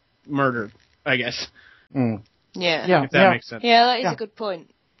murdered, I guess. Yeah. If that makes sense. Yeah, that is a good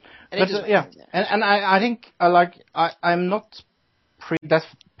point. And I think I'm not pre-death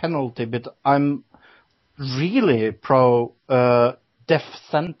penalty, but I'm really pro death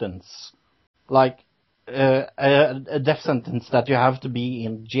sentence. Like a death sentence that you have to be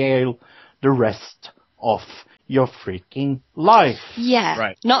in jail the rest of your freaking life. Yeah.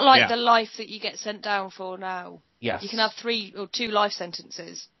 Right. Not like the life that you get sent down for now. Yes. You can have 3 or 2 life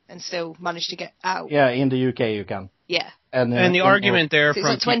sentences and still manage to get out. Yeah, in the UK you can. Yeah. And the argument there from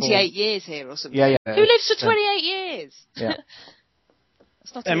it's like 28 years here or something. Yeah. Who lives for 28 years? Yeah.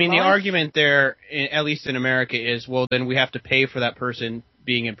 The argument there, at least in America, is, well, then we have to pay for that person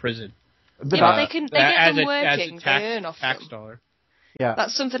being in prison. But they get them working, they earn off tax them. dollar. Yeah.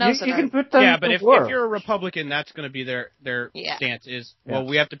 That's something else. You can put them but if you're a Republican, that's going to be their stance is, well,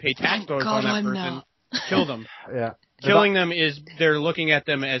 we have to pay tax dollars on that person. Kill them. Yeah. Killing them is, they're looking at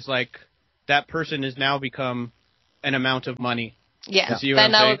them as like, that person has now become an amount of money. Yeah, they're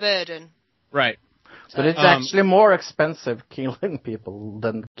now a burden. Right. But it's actually more expensive killing people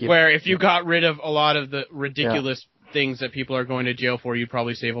than... Where if you got rid of a lot of the ridiculous things that people are going to jail for, you'd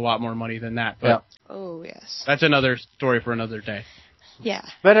probably save a lot more money than that. But oh, yes. That's another story for another day. Yeah.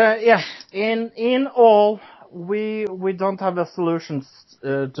 But, in all, we don't have a solution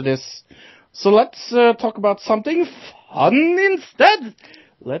to this. So let's talk about something fun instead.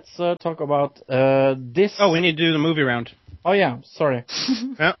 Let's talk about this... Oh, we need to do the movie round. Oh, yeah, sorry.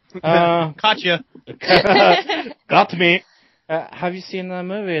 Caught you. Got me. Have you seen a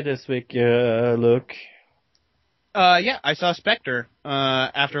movie this week, Luke? Yeah, I saw Spectre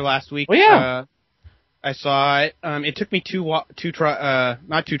after last week. Oh, yeah. I saw it. It took me not 2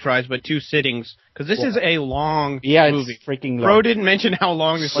 tries, but 2 sittings, because this is a long movie. It's freaking long. Bro didn't mention how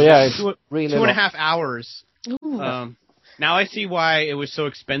long this was. Yeah, it's really 2.5 hours. Now I see why it was so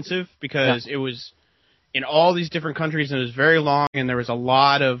expensive, because it was in all these different countries, and it was very long, and there was a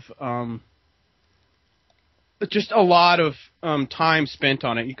lot of time spent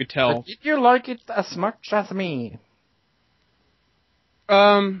on it. You could tell. But did you like it as much as me?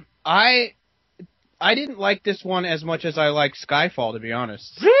 I didn't like this one as much as I liked Skyfall, to be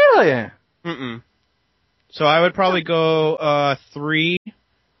honest. Really? Mm-mm. So I would probably go 3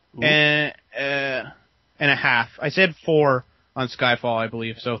 and a half. I said 4 on Skyfall, I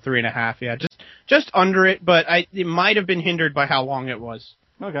believe, so 3.5. Yeah, just under it, but it might have been hindered by how long it was.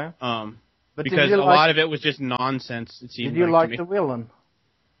 Okay. But because a lot of it was just nonsense. It seemed. Did you like the villain?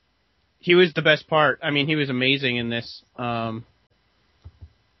 He was the best part. I mean, he was amazing in this. The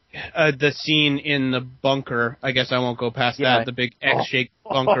scene in the bunker, I guess I won't go past that. The big X-shaped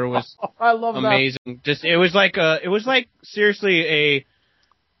bunker was I love amazing. That. Just it was like seriously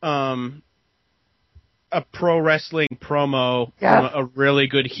a pro wrestling promo from a really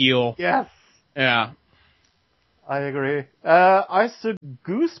good heel. Yes. Yeah. I agree. I saw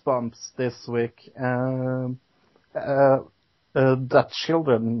Goosebumps this week. That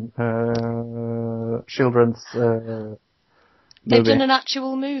children's They've done an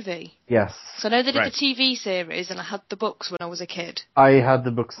actual movie. Yes. So I know they did the TV series, and I had the books when I was a kid. I had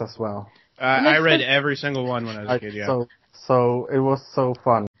the books as well. I read every single one when I was a kid. Yeah. So it was so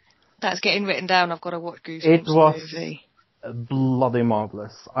fun. That's getting written down. I've got to watch Goosebumps. It was movie. Bloody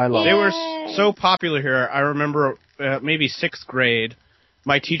marvelous. I love it. They were so popular here. I remember maybe 6th grade.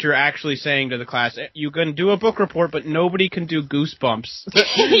 my teacher actually saying to the class, "You can do a book report, but nobody can do Goosebumps."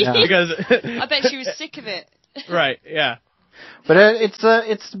 Because I bet she was sick of it. Right? Yeah. But it's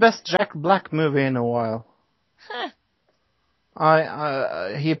the best Jack Black movie in a while. Huh.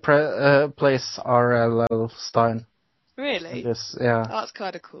 He plays R.L. Stein. Really? Yes, yeah. That's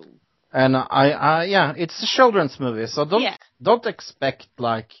kind of cool. And yeah, it's a children's movie, so don't expect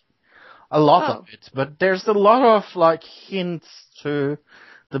like a lot of it, but there's a lot of like hints to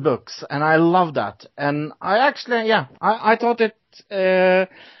the books, and I love that. And I actually, I thought it.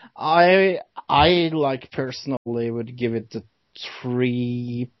 I like personally would give it a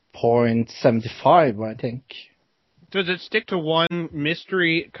 3.75, I think. Does it stick to one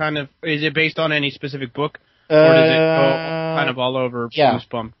mystery kind of? Is it based on any specific book? Or does it go kind of all over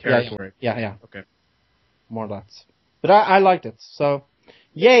Goosebump territory? Yeah. Okay. More that. But I liked it, so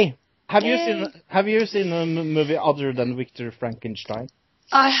yay! Have you seen a movie other than Victor Frankenstein?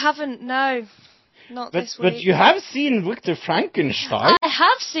 I haven't, no. Not this week. But you have seen Victor Frankenstein? I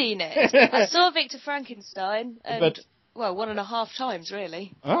have seen it. I saw Victor Frankenstein, and, 1.5 times,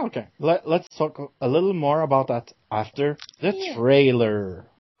 really. Oh, okay. Let's talk a little more about that after the trailer.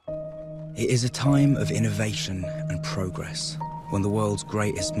 It is a time of innovation and progress, when the world's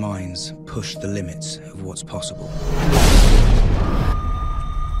greatest minds push the limits of what's possible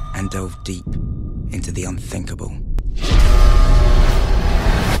and delve deep into the unthinkable.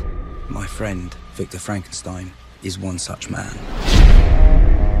 My friend, Victor Frankenstein, is one such man.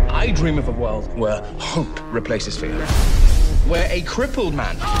 I dream of a world where hope replaces fear, where a crippled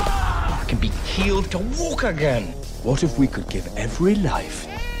man can be healed to walk again. What if we could give every life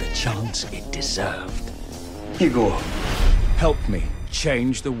the chance it deserved? Hugo, help me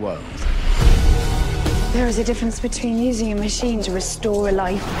change the world. There is a difference between using a machine to restore a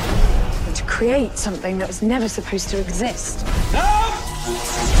life and to create something that was never supposed to exist.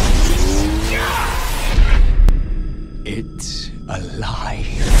 It's alive.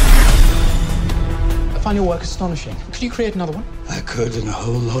 I find your work astonishing. Could you create another one? I could, and a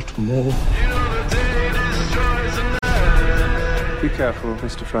whole lot more. Be careful,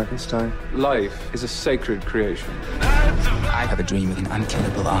 Mr. Frankenstein. Life is a sacred creation. I have a dream of an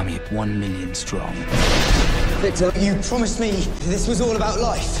unkillable army of 1 million strong. Victor, you promised me this was all about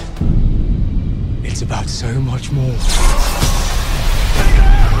life. It's about so much more.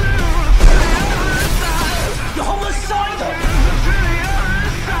 You're homicidal!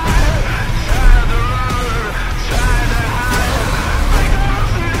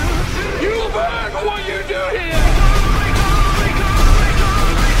 You burn for what you do here!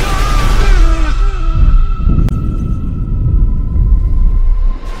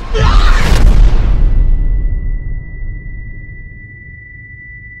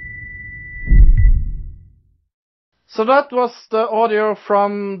 So that was the audio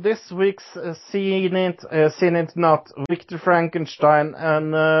from this week's Seen It Not, Victor Frankenstein,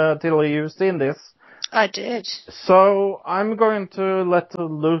 and Tilly, you've seen this. I did. So I'm going to let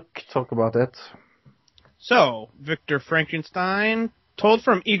Luke talk about it. So, Victor Frankenstein, told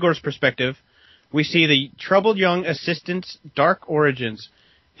from Igor's perspective, we see the troubled young assistant's dark origins,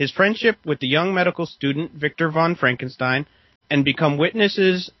 his friendship with the young medical student Victor von Frankenstein, and become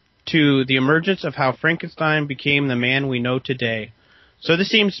witnesses to the emergence of how Frankenstein became the man we know today. So this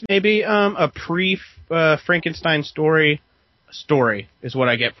seems maybe a pre-Frankenstein story is what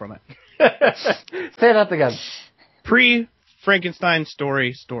I get from it. Say that again. Pre-Frankenstein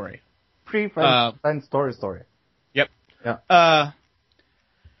story. Pre-Frankenstein story. Yep. Yeah.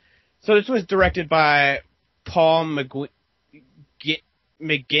 So this was directed by Paul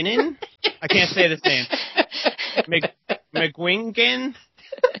McGinnon? I can't say this name. McGuigan?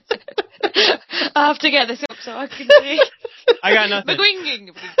 I have to get this up so I can see. I got nothing.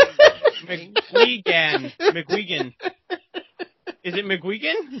 McGuigan. Is it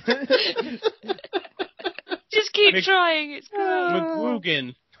McGuigan? Just keep trying. It's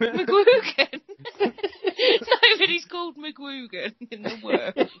McGuigan. McGuigan. Nobody's called McGuigan in the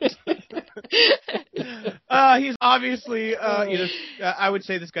world. He's obviously either. I would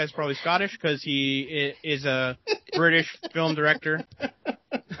say this guy's probably Scottish because he is a British film director.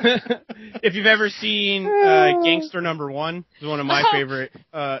 If you've ever seen Gangster No. 1, it's one of my favorite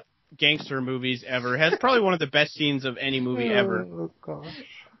gangster movies ever. It has probably one of the best scenes of any movie ever. Oh, gosh.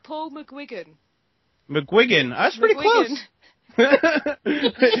 Paul McGuigan. That's pretty close.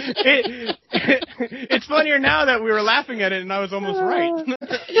 It's funnier now that we were laughing at it and I was almost right.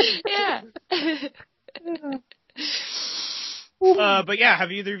 Yeah. But yeah,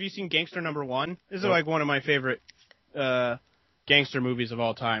 have either of you seen Gangster No. 1? This is like one of my favorite gangster movies of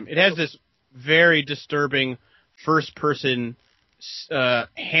all time. It has this very disturbing first-person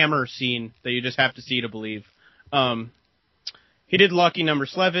hammer scene that you just have to see to believe. He did Lucky Number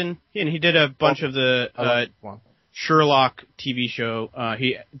 11, and he did a bunch of the Sherlock TV show.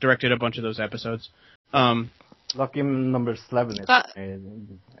 He directed a bunch of those episodes. Lucky Number 11 is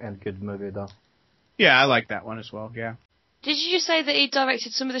a good movie, though. Yeah, I like that one as well, yeah. Did you just say that he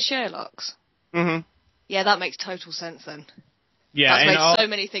directed some of the Sherlocks? Mm-hmm. Yeah, that makes total sense then. Yeah, that makes so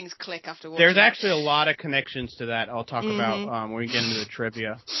many things click after watching. There's actually a lot of connections to that I'll talk about when we get into the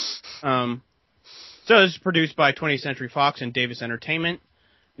trivia. So this is produced by 20th Century Fox and Davis Entertainment.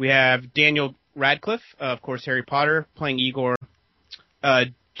 We have Daniel Radcliffe, of course, Harry Potter, playing Igor.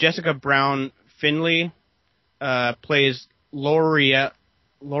 Jessica Brown Finley plays L'Oreal,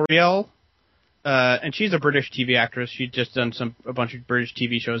 and she's a British TV actress. She's just done a bunch of British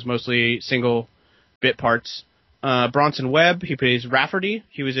TV shows, mostly single bit parts. Bronson Webb, he plays Rafferty.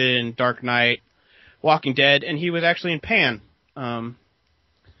 He was in Dark Knight, Walking Dead, and he was actually in Pan.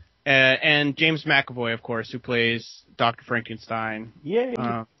 And James McAvoy, of course, who plays Dr. Frankenstein. Yay!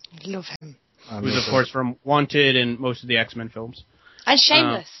 Love him. Who's, of course, from Wanted and most of the X-Men films. And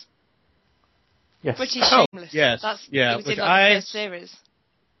Shameless. Yes. British Shameless. Yes. He was in the first series.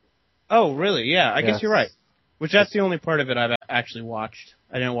 Oh, really? Yeah, I guess you're right. That's the only part of it I've actually watched.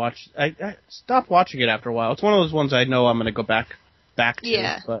 I stopped watching it after a while. It's one of those ones I know I'm going to go back to.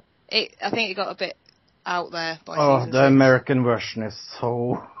 Yeah. But I think it got a bit out there by season 6. American version is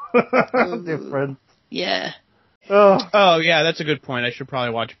so different. Yeah. Oh, yeah, that's a good point. I should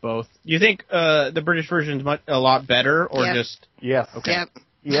probably watch both. You think the British version is a lot better, or just... Yes. Okay.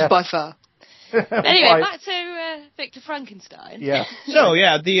 Yeah, by far. Anyway, back to Victor Frankenstein. Yeah. So,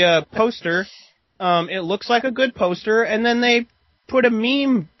 the poster, it looks like a good poster, and then they put a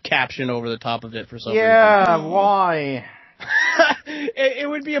meme caption over the top of it for some reason. Yeah, why? It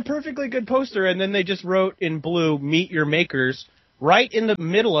would be a perfectly good poster, and then they just wrote in blue, "Meet Your Makers," right in the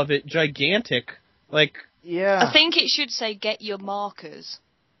middle of it, gigantic. Yeah. I think it should say, "Get your markers."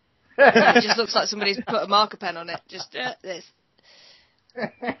 It just looks like somebody's put a marker pen on it. Just this.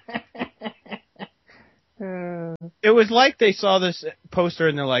 It was like they saw this poster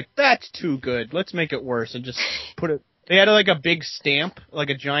and they're like, "That's too good. Let's make it worse," and just put it. They had a big stamp, like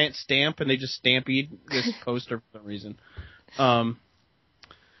a giant stamp, and they just stampede this poster for some reason. So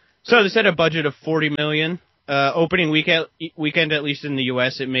this had a budget of $40 million. Opening weekend, at least in the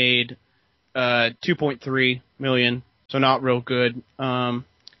U.S., it made $2.3 million, so not real good.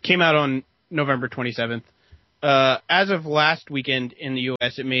 Came out on November 27th. As of last weekend in the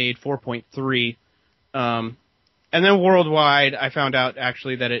U.S., it made 4.3. And then worldwide, I found out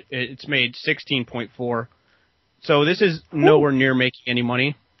actually that it's made 16.4. So this is nowhere near making any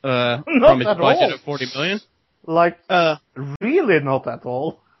money from its budget of $40 million. Really not at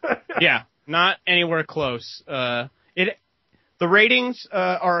all. Yeah, not anywhere close. The ratings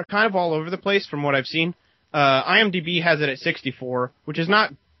are kind of all over the place from what I've seen. IMDb has it at 64, which is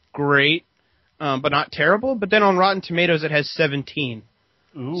not great, but not terrible. But then on Rotten Tomatoes, it has 17.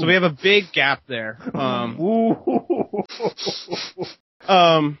 Ooh. So we have a big gap there.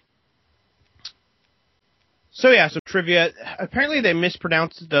 So trivia. Apparently they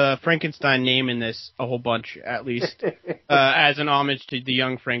mispronounced the Frankenstein name in this a whole bunch, at least, as an homage to the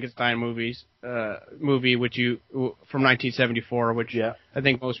Young Frankenstein movie, which from 1974, which I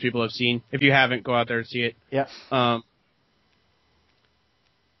think most people have seen. If you haven't, go out there and see it. Yeah.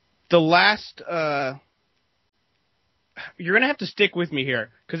 The last, you're gonna have to stick with me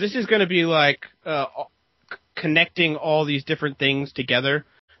here, because this is gonna be like connecting all these different things together.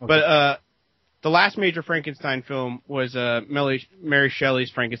 Okay. But the last major Frankenstein film was Mary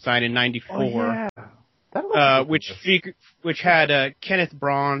Shelley's Frankenstein in '94, which had Kenneth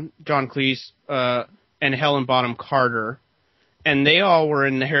Branagh, John Cleese, and Helen Bonham Carter, and they all were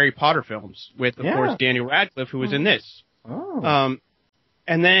in the Harry Potter films with, of course, Daniel Radcliffe, who was in this. Oh.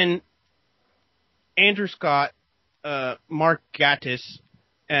 And then Andrew Scott, Mark Gatiss,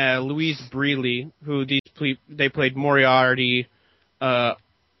 Louise Brealey, who they played Moriarty,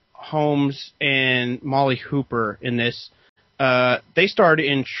 Holmes, and Molly Hooper in this. They starred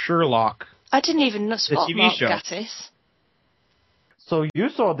in Sherlock. I didn't even know the TV Mark show. Gatiss. So you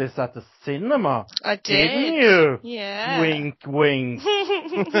saw this at the cinema? I did. Didn't you? Yeah. Wink, wink.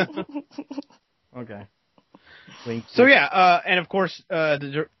 Okay. Wink. So and of course,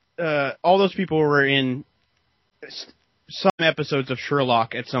 all those people were in some episodes of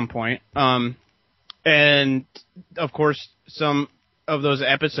Sherlock at some point. And of course, some of those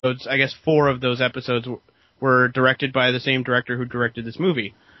episodes, I guess 4 of those episodes were directed by the same director who directed this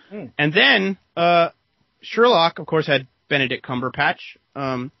movie. And then Sherlock, of course, had Benedict Cumberbatch.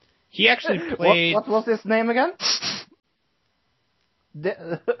 He actually played... What was his name again?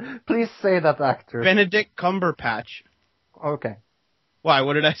 Please say that actor. Benedict Cumberbatch. Okay. Why?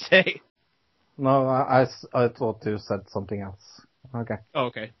 What did I say? No, I thought you said something else. Okay. Oh,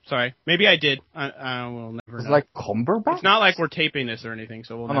 okay. Sorry. Maybe I did. I will never know. It's like Cumberbatch? It's not like we're taping this or anything,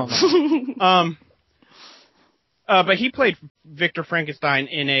 so we'll never know. But he played Victor Frankenstein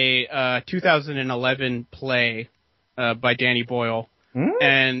in a 2011 play by Danny Boyle.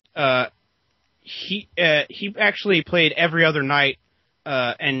 And he actually played Every Other Night,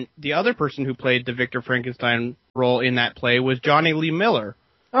 and the other person who played the Victor Frankenstein role in that play was Johnny Lee Miller,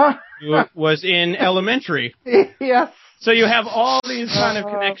 who was in Elementary. Yes. So you have all these kind of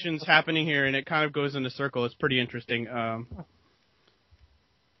connections happening here, and it kind of goes in a circle. It's pretty interesting.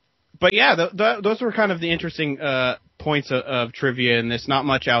 But yeah, those were kind of the interesting points of trivia, and there's not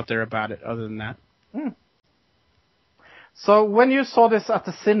much out there about it other than that. So when you saw this at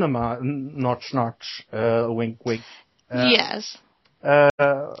the cinema, notch, wink, wink. Yes.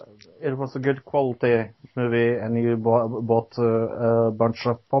 It was a good quality movie, and you bought a bunch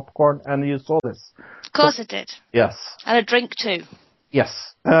of popcorn, and you saw this. Of course I did. Yes. And a drink too.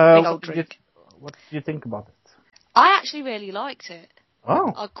 Yes. Big old drink. What did you think about it? I actually really liked it.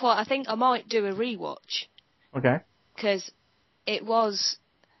 Oh. I think I might do a rewatch. Okay. Because it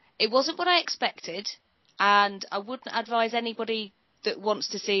wasn't what I expected, and I wouldn't advise anybody that wants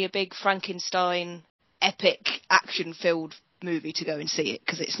to see a big Frankenstein epic action-filled movie to go and see it,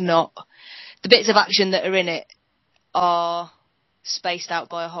 because it's not. The bits of action that are in it are spaced out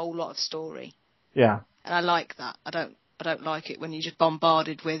by a whole lot of story. Yeah. And I like that. I don't like it when you're just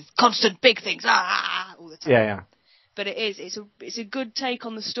bombarded with constant big things all the time. Yeah. But it's a good take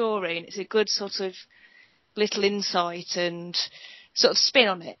on the story, and it's a good sort of little insight and sort of spin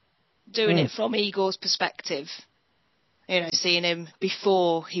on it, doing it from Igor's perspective. You know, seeing him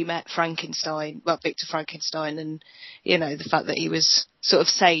before he met Victor Frankenstein, and, you know, the fact that he was sort of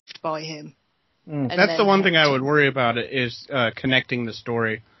saved by him. That's the one thing I would worry about is connecting the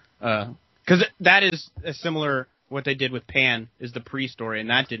story. Because that is a similar, what they did with Pan is the pre-story, and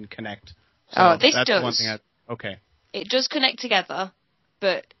that didn't connect. So this that's does. One thing okay. It does connect together,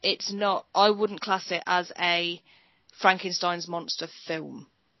 but it's not, I wouldn't class it as a Frankenstein's monster film,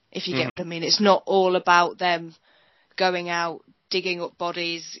 if you get what I mean. It's not all about them going out, digging up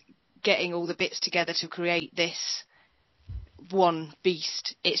bodies, getting all the bits together to create this one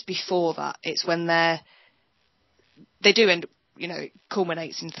beast. It's before that. It's when they do end up, you know, it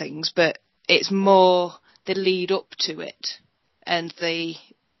culminates in things, but it's more the lead up to it, and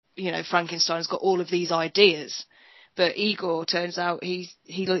Frankenstein's got all of these ideas. But Igor, turns out, he's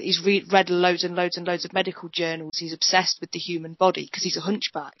read loads and loads and loads of medical journals. He's obsessed with the human body because he's a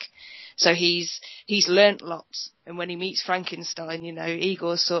hunchback. So he's learnt lots. And when he meets Frankenstein, you know,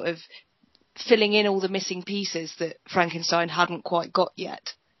 Igor's sort of filling in all the missing pieces that Frankenstein hadn't quite got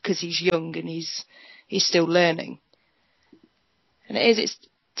yet, because he's young and he's still learning. And it's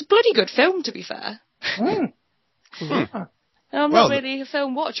a bloody good film, to be fair. And I'm not really a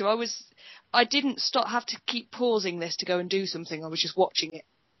film watcher. I didn't have to keep pausing this to go and do something. I was just watching it.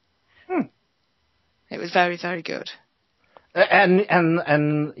 It was very, very good.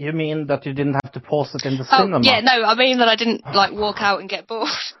 And you mean that you didn't have to pause it in the cinema? Yeah, no, I mean that I didn't walk out and get bored.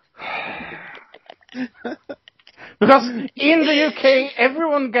 Because in the UK,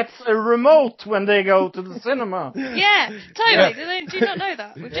 everyone gets a remote when they go to the cinema. Yeah, totally. Yeah. Do you not know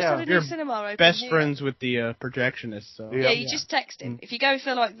that? We've just had a new cinema open. Best friends with the projectionist. So. Yeah, you just text him. If you go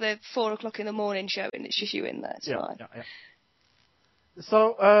for like the 4:00 in the morning show and it's just you in there, it's fine. Yeah.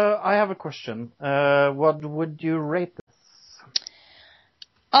 So, I have a question. What would you rate this?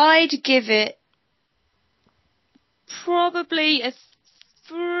 I'd give it probably a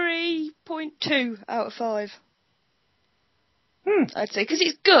 3.2 out of 5. I'd say, because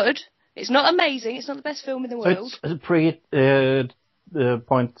it's good. It's not amazing. It's not the best film in the world. So it's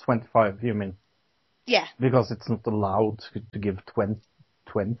 0.25, you mean? Yeah. Because it's not allowed to give 20,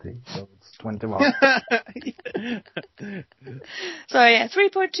 so it's 21. So yeah,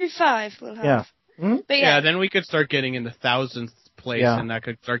 3.25 we'll have. Yeah. But yeah, then we could start getting in the thousandth place, and that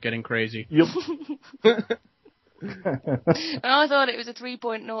could start getting crazy. Yep. And I thought it was a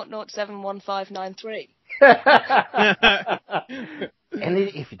 3.00715993. And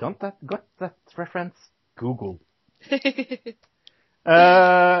if you don't got that reference, Google.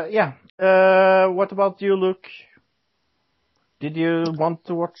 What about you, Luke? Did you want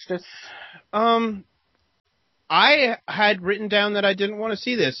to watch this? I had written down that I didn't want to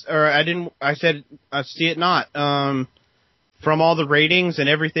see this, or I said see it not. From all the ratings and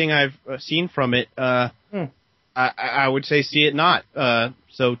everything I've seen from it, I would say see it not.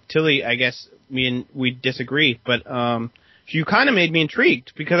 So Tilly, I guess we disagree, but you kind of made me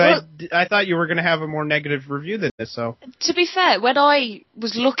intrigued because I thought you were going to have a more negative review than this. So to be fair, when I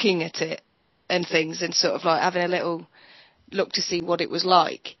was looking at it and things and sort of like having a little look to see what it was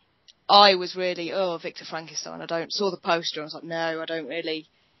like, I was really Victor Frankenstein. Saw the poster and I was like, no, I don't really.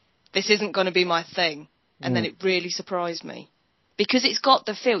 This isn't going to be my thing. And then it really surprised me because it's got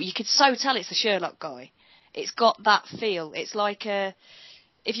the feel. You could so tell it's a Sherlock guy. It's got that feel. It's like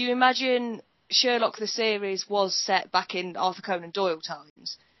if you imagine Sherlock the series was set back in Arthur Conan Doyle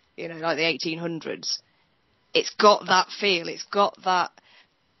times, like the 1800s. It's got that feel. It's got that.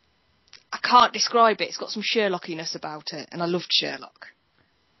 I can't describe it. It's got some Sherlockiness about it, and I loved Sherlock.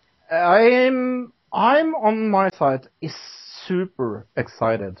 I'm on my side is super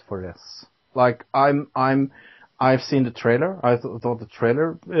excited for this. Like I've seen the trailer. I thought the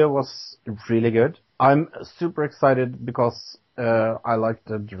trailer was really good. I'm super excited because I like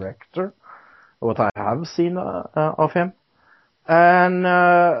the director, what I have seen of him, and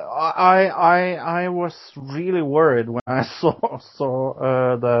I was really worried when I saw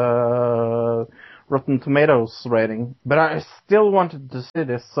the Rotten Tomatoes rating, but I still wanted to see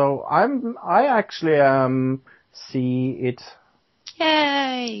this, so I actually see it.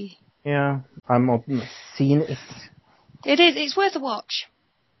 Yay! Yeah, I'm seeing it. It is. It's worth a watch.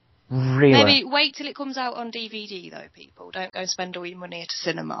 Really? Maybe wait till it comes out on DVD, though, people. Don't go spend all your money at a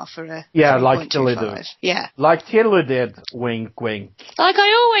cinema for a like Tilly did. Yeah. Like Tilly did. Wink, wink. Like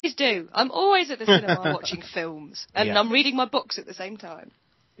I always do. I'm always at the cinema watching films, and I'm reading my books at the same time.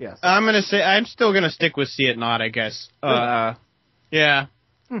 Yes. I'm still gonna stick with See It Not, I guess. Yeah.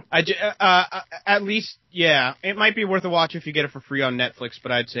 At least, yeah. It might be worth a watch if you get it for free on Netflix,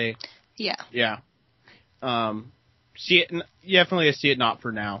 but I'd say, yeah. See it. Definitely a See It Not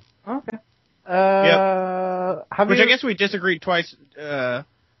for now. Okay. Which I guess we disagreed twice in a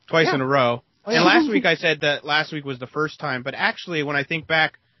row. Oh, yeah. And last week I said that last week was the first time, but actually when I think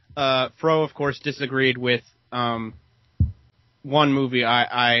back, Fro of course disagreed with one movie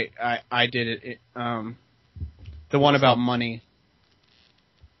I did it the one about money.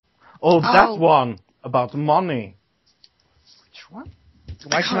 Oh, that one about money. Which one?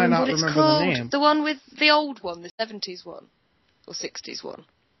 Why can I not remember the name? The one with the old one, the 70s one or 60s one.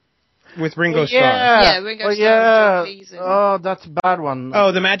 With Ringo Starr. Yeah, Ringo Starr. Oh, that's a bad one.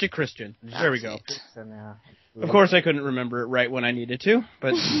 Oh, The Magic Christian. There we go. Yeah. Of course, I couldn't remember it right when I needed to,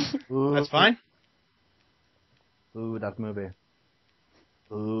 but that's fine. Ooh, that movie.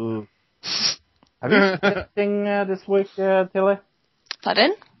 Ooh. Have you read anything this week, Tilly?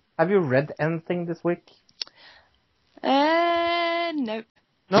 Pardon? Have you read anything this week? Nope.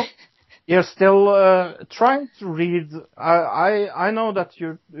 Nope. You're still trying to read. I know that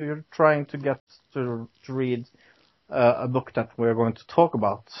you're trying to get to read a book that we're going to talk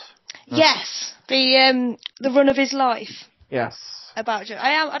about. Yes, the Run of His Life. Yes. About Joe.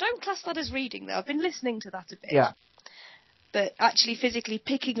 I don't class that as reading though. I've been listening to that a bit. Yeah. But actually, physically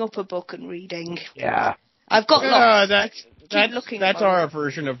picking up a book and reading. Yeah. I've got lots. That's our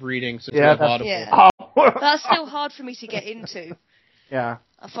version of reading. So yeah. That's still hard for me to get into. Yeah.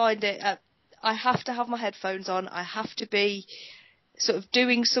 I find it. I have to have my headphones on. I have to be sort of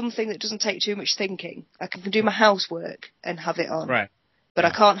doing something that doesn't take too much thinking. I can do my housework and have it on. Right. But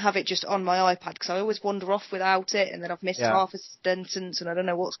I can't have it just on my iPad because I always wander off without it, and then I've missed half a sentence and I don't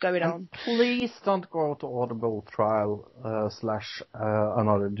know what's going on. Please don't go to Audible trial /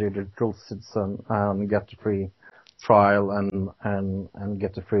 another digital citizen and get the free trial and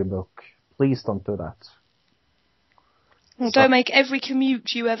get the free book. Please don't do that. Well, don't make every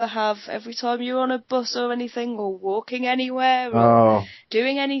commute you ever have, every time you're on a bus or anything, or walking anywhere, or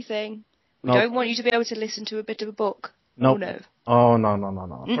doing anything. We don't want you to be able to listen to a bit of a book. Nope. Oh, no. Oh,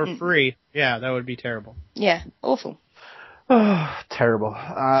 no. For free. Yeah, that would be terrible. Yeah, awful. Terrible.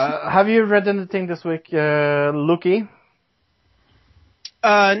 Have you read anything this week, Lucky?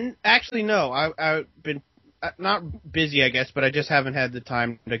 Actually, no. I've been not busy, I guess, but I just haven't had the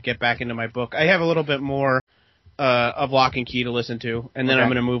time to get back into my book. I have a little bit more of Lock and Key to listen to, and then I'm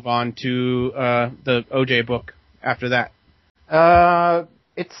going to move on to the OJ book after that.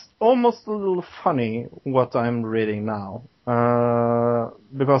 It's almost a little funny what I'm reading now.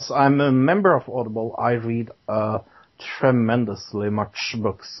 Because I'm a member of Audible, I read tremendously much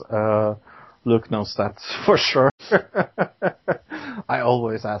books. Luke knows that for sure. I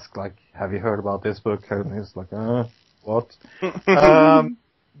always ask, like, have you heard about this book? And he's like, what?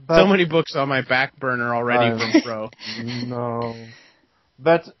 So many books on my back burner already from Pro. No.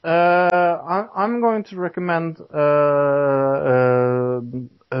 But I'm going to recommend a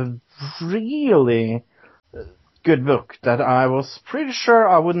really good book that I was pretty sure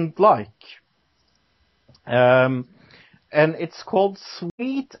I wouldn't like. and it's called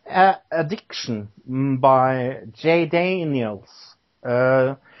Sweet Addiction by Jay Daniels.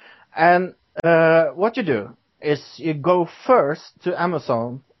 And what you do is you go first to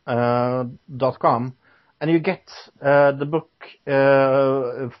Amazon.com and you get the book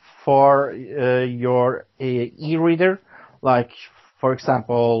for your e-reader, like, for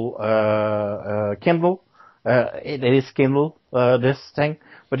example, Kindle. It is Kindle, this thing.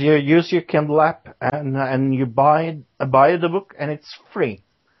 But you use your Kindle app and you buy the book, and it's free.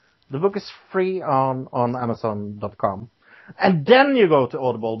 The book is free on Amazon.com. And then you go to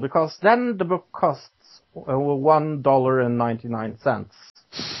Audible, because then the book costs $1.99.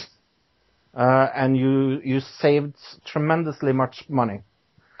 And you saved tremendously much money.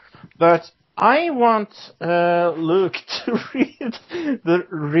 But I want Luke to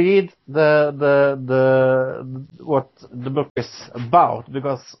read what the book is about,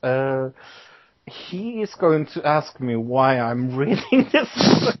 because he is going to ask me why I'm reading this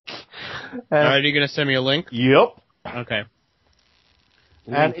book. Are you going to send me a link? Yep. Okay.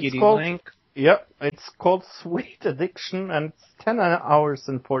 And it's called Sweet Addiction, and it's 10 hours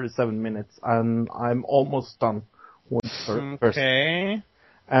and 47 minutes, and I'm almost done with the first. Okay.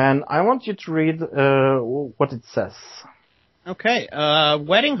 And I want you to read what it says. Okay.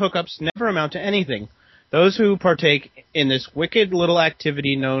 Wedding hookups never amount to anything. Those who partake in this wicked little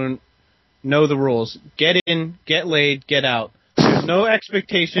activity know the rules. Get in, get laid, get out. There's no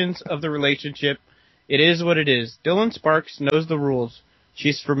expectations of the relationship. It is what it is. Dylan Sparks knows the rules.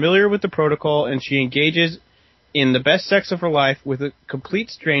 She's familiar with the protocol, and she engages in the best sex of her life with a complete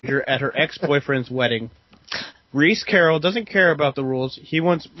stranger at her ex-boyfriend's wedding. Reese Carroll doesn't care about the rules. He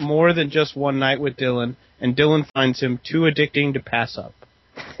wants more than just one night with Dylan, and Dylan finds him too addicting to pass up.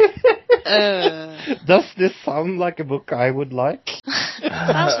 Does this sound like a book I would like?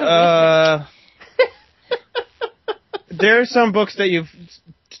 There are some books that you've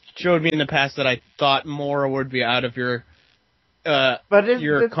showed me in the past that I thought more would be out of your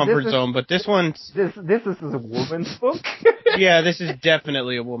comfort zone, but this one... This is a woman's book? Yeah, this is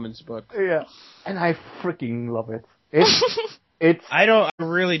definitely a woman's book. Yeah, and I freaking love it. I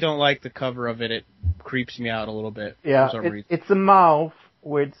really don't like the cover of it. It creeps me out a little bit. Yeah, for some reason. It's a mouth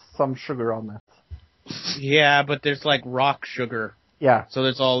with some sugar on it. Yeah, but there's like rock sugar. Yeah. So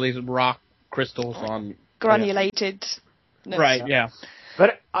there's all these rock crystals on... Granulated. Yeah. Right, yeah.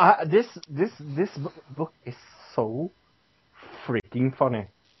 But this book is so freaking funny.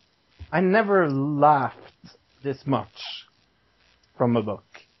 I never laughed this much from a book.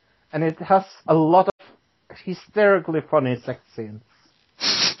 And it has a lot of hysterically funny sex scenes.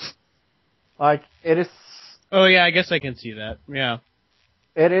 Like, it is... Oh, yeah, I guess I can see that. Yeah.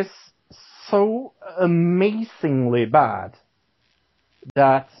 It is so amazingly bad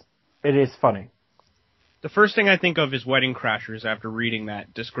that it is funny. The first thing I think of is Wedding Crashers after reading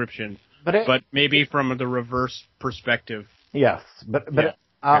that description. But maybe from the reverse perspective. Yes, but yeah.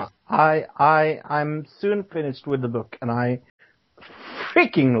 I'm soon finished with the book, and I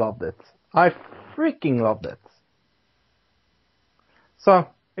freaking loved it. So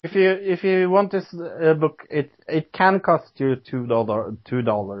if you want this book, it can cost you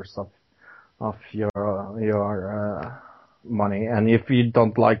 $2 of your money, and if you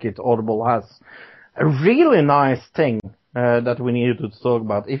don't like it, Audible has a really nice thing that we needed to talk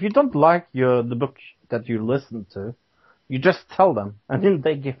about. If you don't like the book that you listen to, you just tell them, and then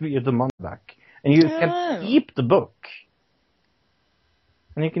they give you the money back. And you can keep the book.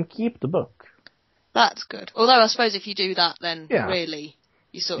 That's good. Although I suppose if you do that, then really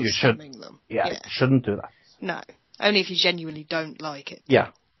you're sort of scamming them. Yeah, you shouldn't do that. No. Only if you genuinely don't like it.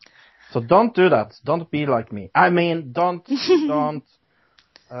 Yeah. So don't do that. Don't be like me. I mean, don't...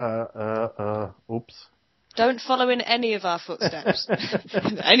 oops. Don't follow in any of our footsteps.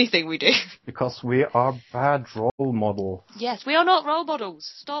 Anything we do. Because we are bad role models. Yes, we are not role models.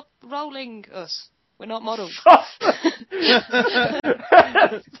 Stop rolling us. We're not models.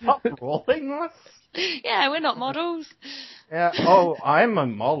 Stop rolling us? Yeah, we're not models. Yeah. Oh, I'm a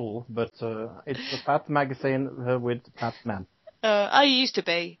model, but it's a fat magazine with fat men. I used to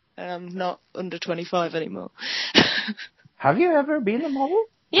be. Not under 25 anymore. Have you ever been a model?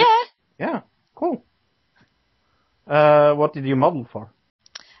 Yeah. Yeah, cool. What did you model for?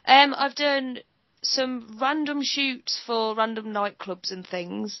 I've done some random shoots for random nightclubs and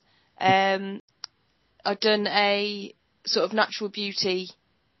things. I've done a sort of natural beauty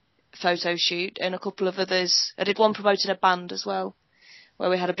photo shoot and a couple of others. I did one promoting a band as well, where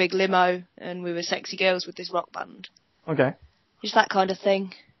we had a big limo and we were sexy girls with this rock band. Okay. Just that kind of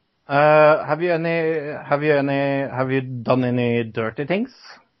thing. Have you done any dirty things?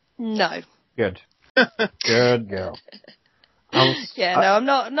 No. Good. Good girl. I'm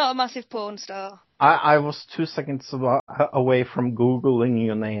not a massive porn star. I was 2 seconds away from Googling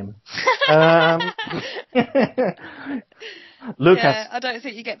your name. Luke I don't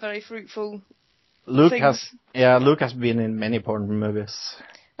think you get very fruitful Luke things. Luke has been in many porn movies.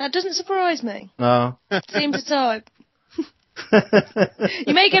 That doesn't surprise me. No. Seems a type.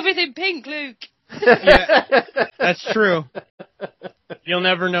 You make everything pink, Luke. Yeah, that's true. You'll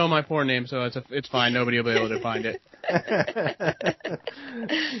never know my porn name, so it's fine. Nobody will be able to find it.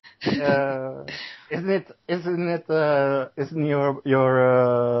 Isn't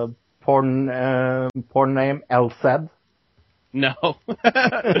your porn name Elsed? No.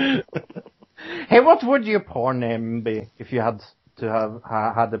 Hey, what would your porn name be if you had to have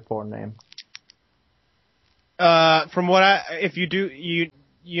had a porn name? From what if you do,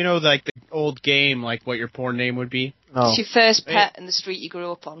 you know, like the old game, like what your porn name would be? No. It's your first pet in the street you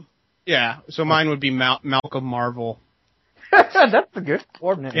grew up on. Yeah, so mine would be Malcolm Marvel. That's a good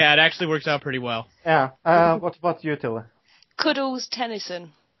porn name. Yeah, it actually works out pretty well. Yeah. What about you, Tilly? Cuddles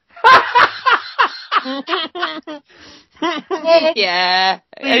Tennyson. Yeah,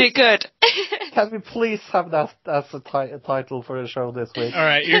 very good. Can we please have that as a title for the show this week? All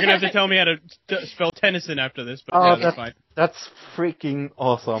right, you're gonna have to tell me how to spell Tennyson after this, but that's fine. That's freaking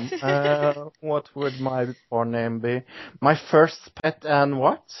awesome. What would my porn name be? My first pet and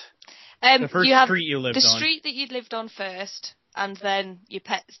what? The first street you lived on. The street that you'd lived on first, and then your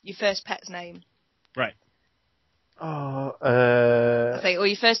first pet's name. Right. I think, or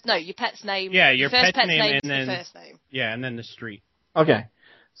your pet's name. Yeah, your first pet's name and then the first name. Yeah, and then the street. Okay,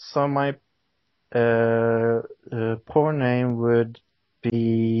 so my porn name would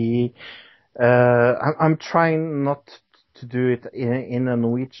be. I'm trying not to do it in a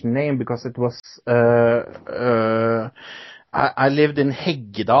Norwegian name because it was. I lived in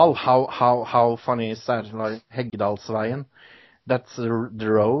Heggedal. How funny is that? Like Heggedalsveien. That's the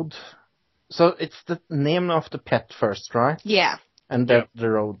road. So it's the name of the pet first, right? Yeah. And then the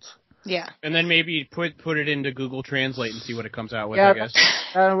road. Yeah. And then maybe put it into Google Translate and see what it comes out with, I guess.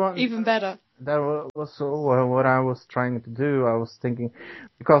 Even better. That was what I was trying to do. I was thinking,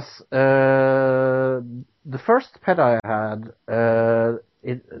 because the first pet I had,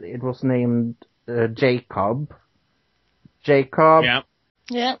 it was named Jacob. Jacob. Yeah.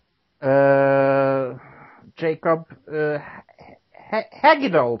 Yeah. Jacob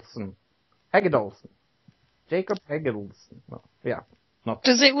Heggedalsen. Jacob Heggedalsen. Well, yeah.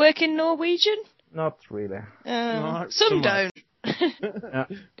 Does it work in Norwegian? Not really. Some don't. Yeah.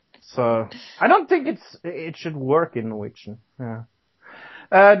 So I don't think it should work in Norwegian. Yeah.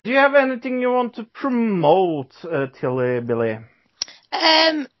 Do you have anything you want to promote, Tilly Billy?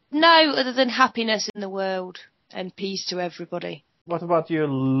 No, other than happiness in the world and peace to everybody. What about you,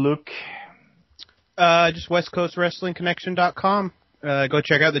 Luke? Just westcoastwrestlingconnection.com. Go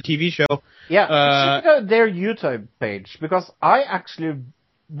check out the TV show. Yeah, check out their YouTube page, because I actually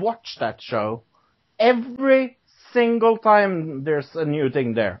watch that show every single time there's a new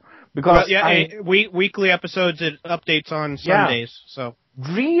thing there. Because weekly episodes and updates on Sundays. Yeah, so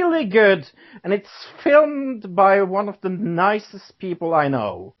really good, and it's filmed by one of the nicest people I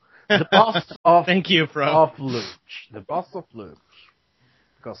know. The boss of Thank you, bro. Of Luke. The boss of Luke.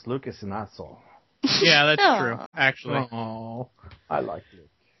 Because Luke is an asshole. Yeah, that's true, actually. Oh, I like Luke.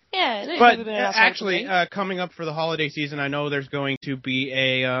 Yeah, but actually, coming up for the holiday season, I know there's going to be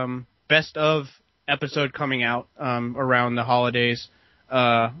a best of episode coming out around the holidays,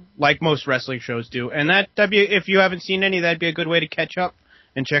 like most wrestling shows do. And that'd be, if you haven't seen any, that'd be a good way to catch up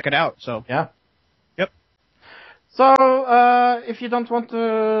and check it out. So yeah. Yep. So, if you don't want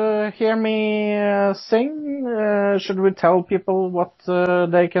to hear me sing, should we tell people what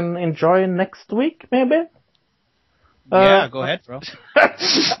they can enjoy next week, maybe? Yeah, go ahead, bro.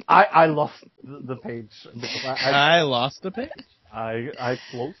 I lost the page. I lost the page. I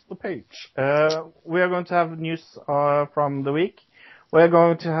closed the page. We are going to have news from the week. We're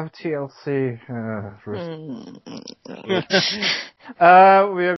going to have TLC.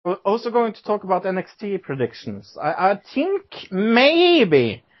 We are also going to talk about NXT predictions. I think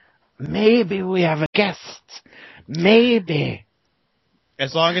maybe we have a guest. Maybe.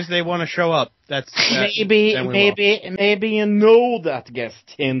 As long as they want to show up, maybe you know that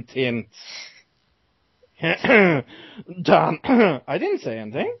guest. Hint, hint. Done. I didn't say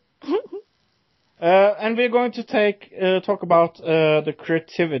anything. And we're going to talk about the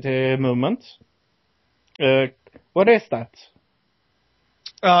creativity movement. What is that?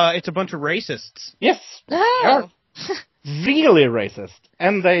 It's a bunch of racists. Yes. Oh. really racist.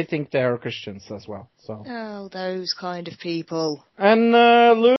 And they think they are Christians as well. So. Oh, those kind of people. And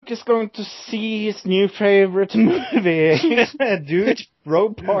Luke is going to see his new favorite movie, Dude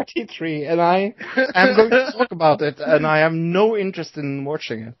Bro Party 3, and I am going to talk about it, and I have no interest in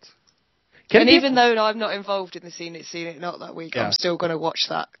watching it. Even though I'm not involved in the Seen It Not that week, I'm still going to watch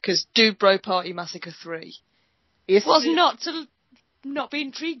that, because Dude Bro Party Massacre 3 was not to not be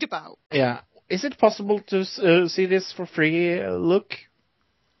intrigued about. Yeah. Is it possible to see this for free, Luke?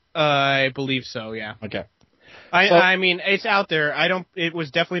 I believe so, yeah. Okay. I mean, it's out there. It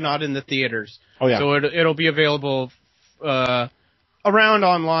was definitely not in the theaters. Oh, yeah. So it'll be available around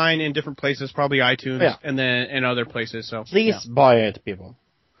online in different places, probably iTunes and other places. So please buy it, people.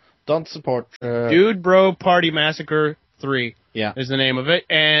 Don't support... Dude Bro Party Massacre 3 is the name of it,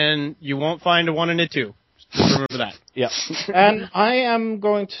 and you won't find a 1 and a 2. Just remember that. Yeah. And I am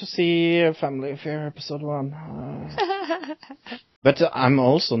going to see Family Affair episode 1. But I'm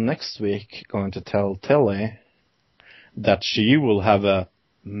also next week going to tell Telly that she will have a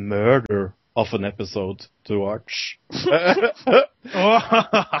murder of an episode to watch. That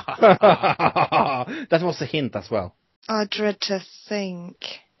was a hint as well. I dread to think.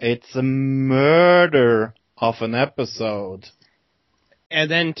 It's a murder of an episode. And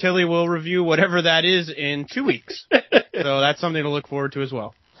then Tilly will review whatever that is in 2 weeks. So that's something to look forward to as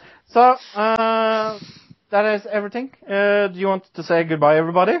well. So, that is everything. Do you want to say goodbye,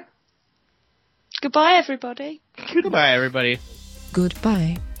 everybody? Goodbye, everybody. Goodbye, everybody.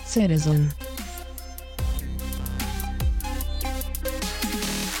 Goodbye, citizen.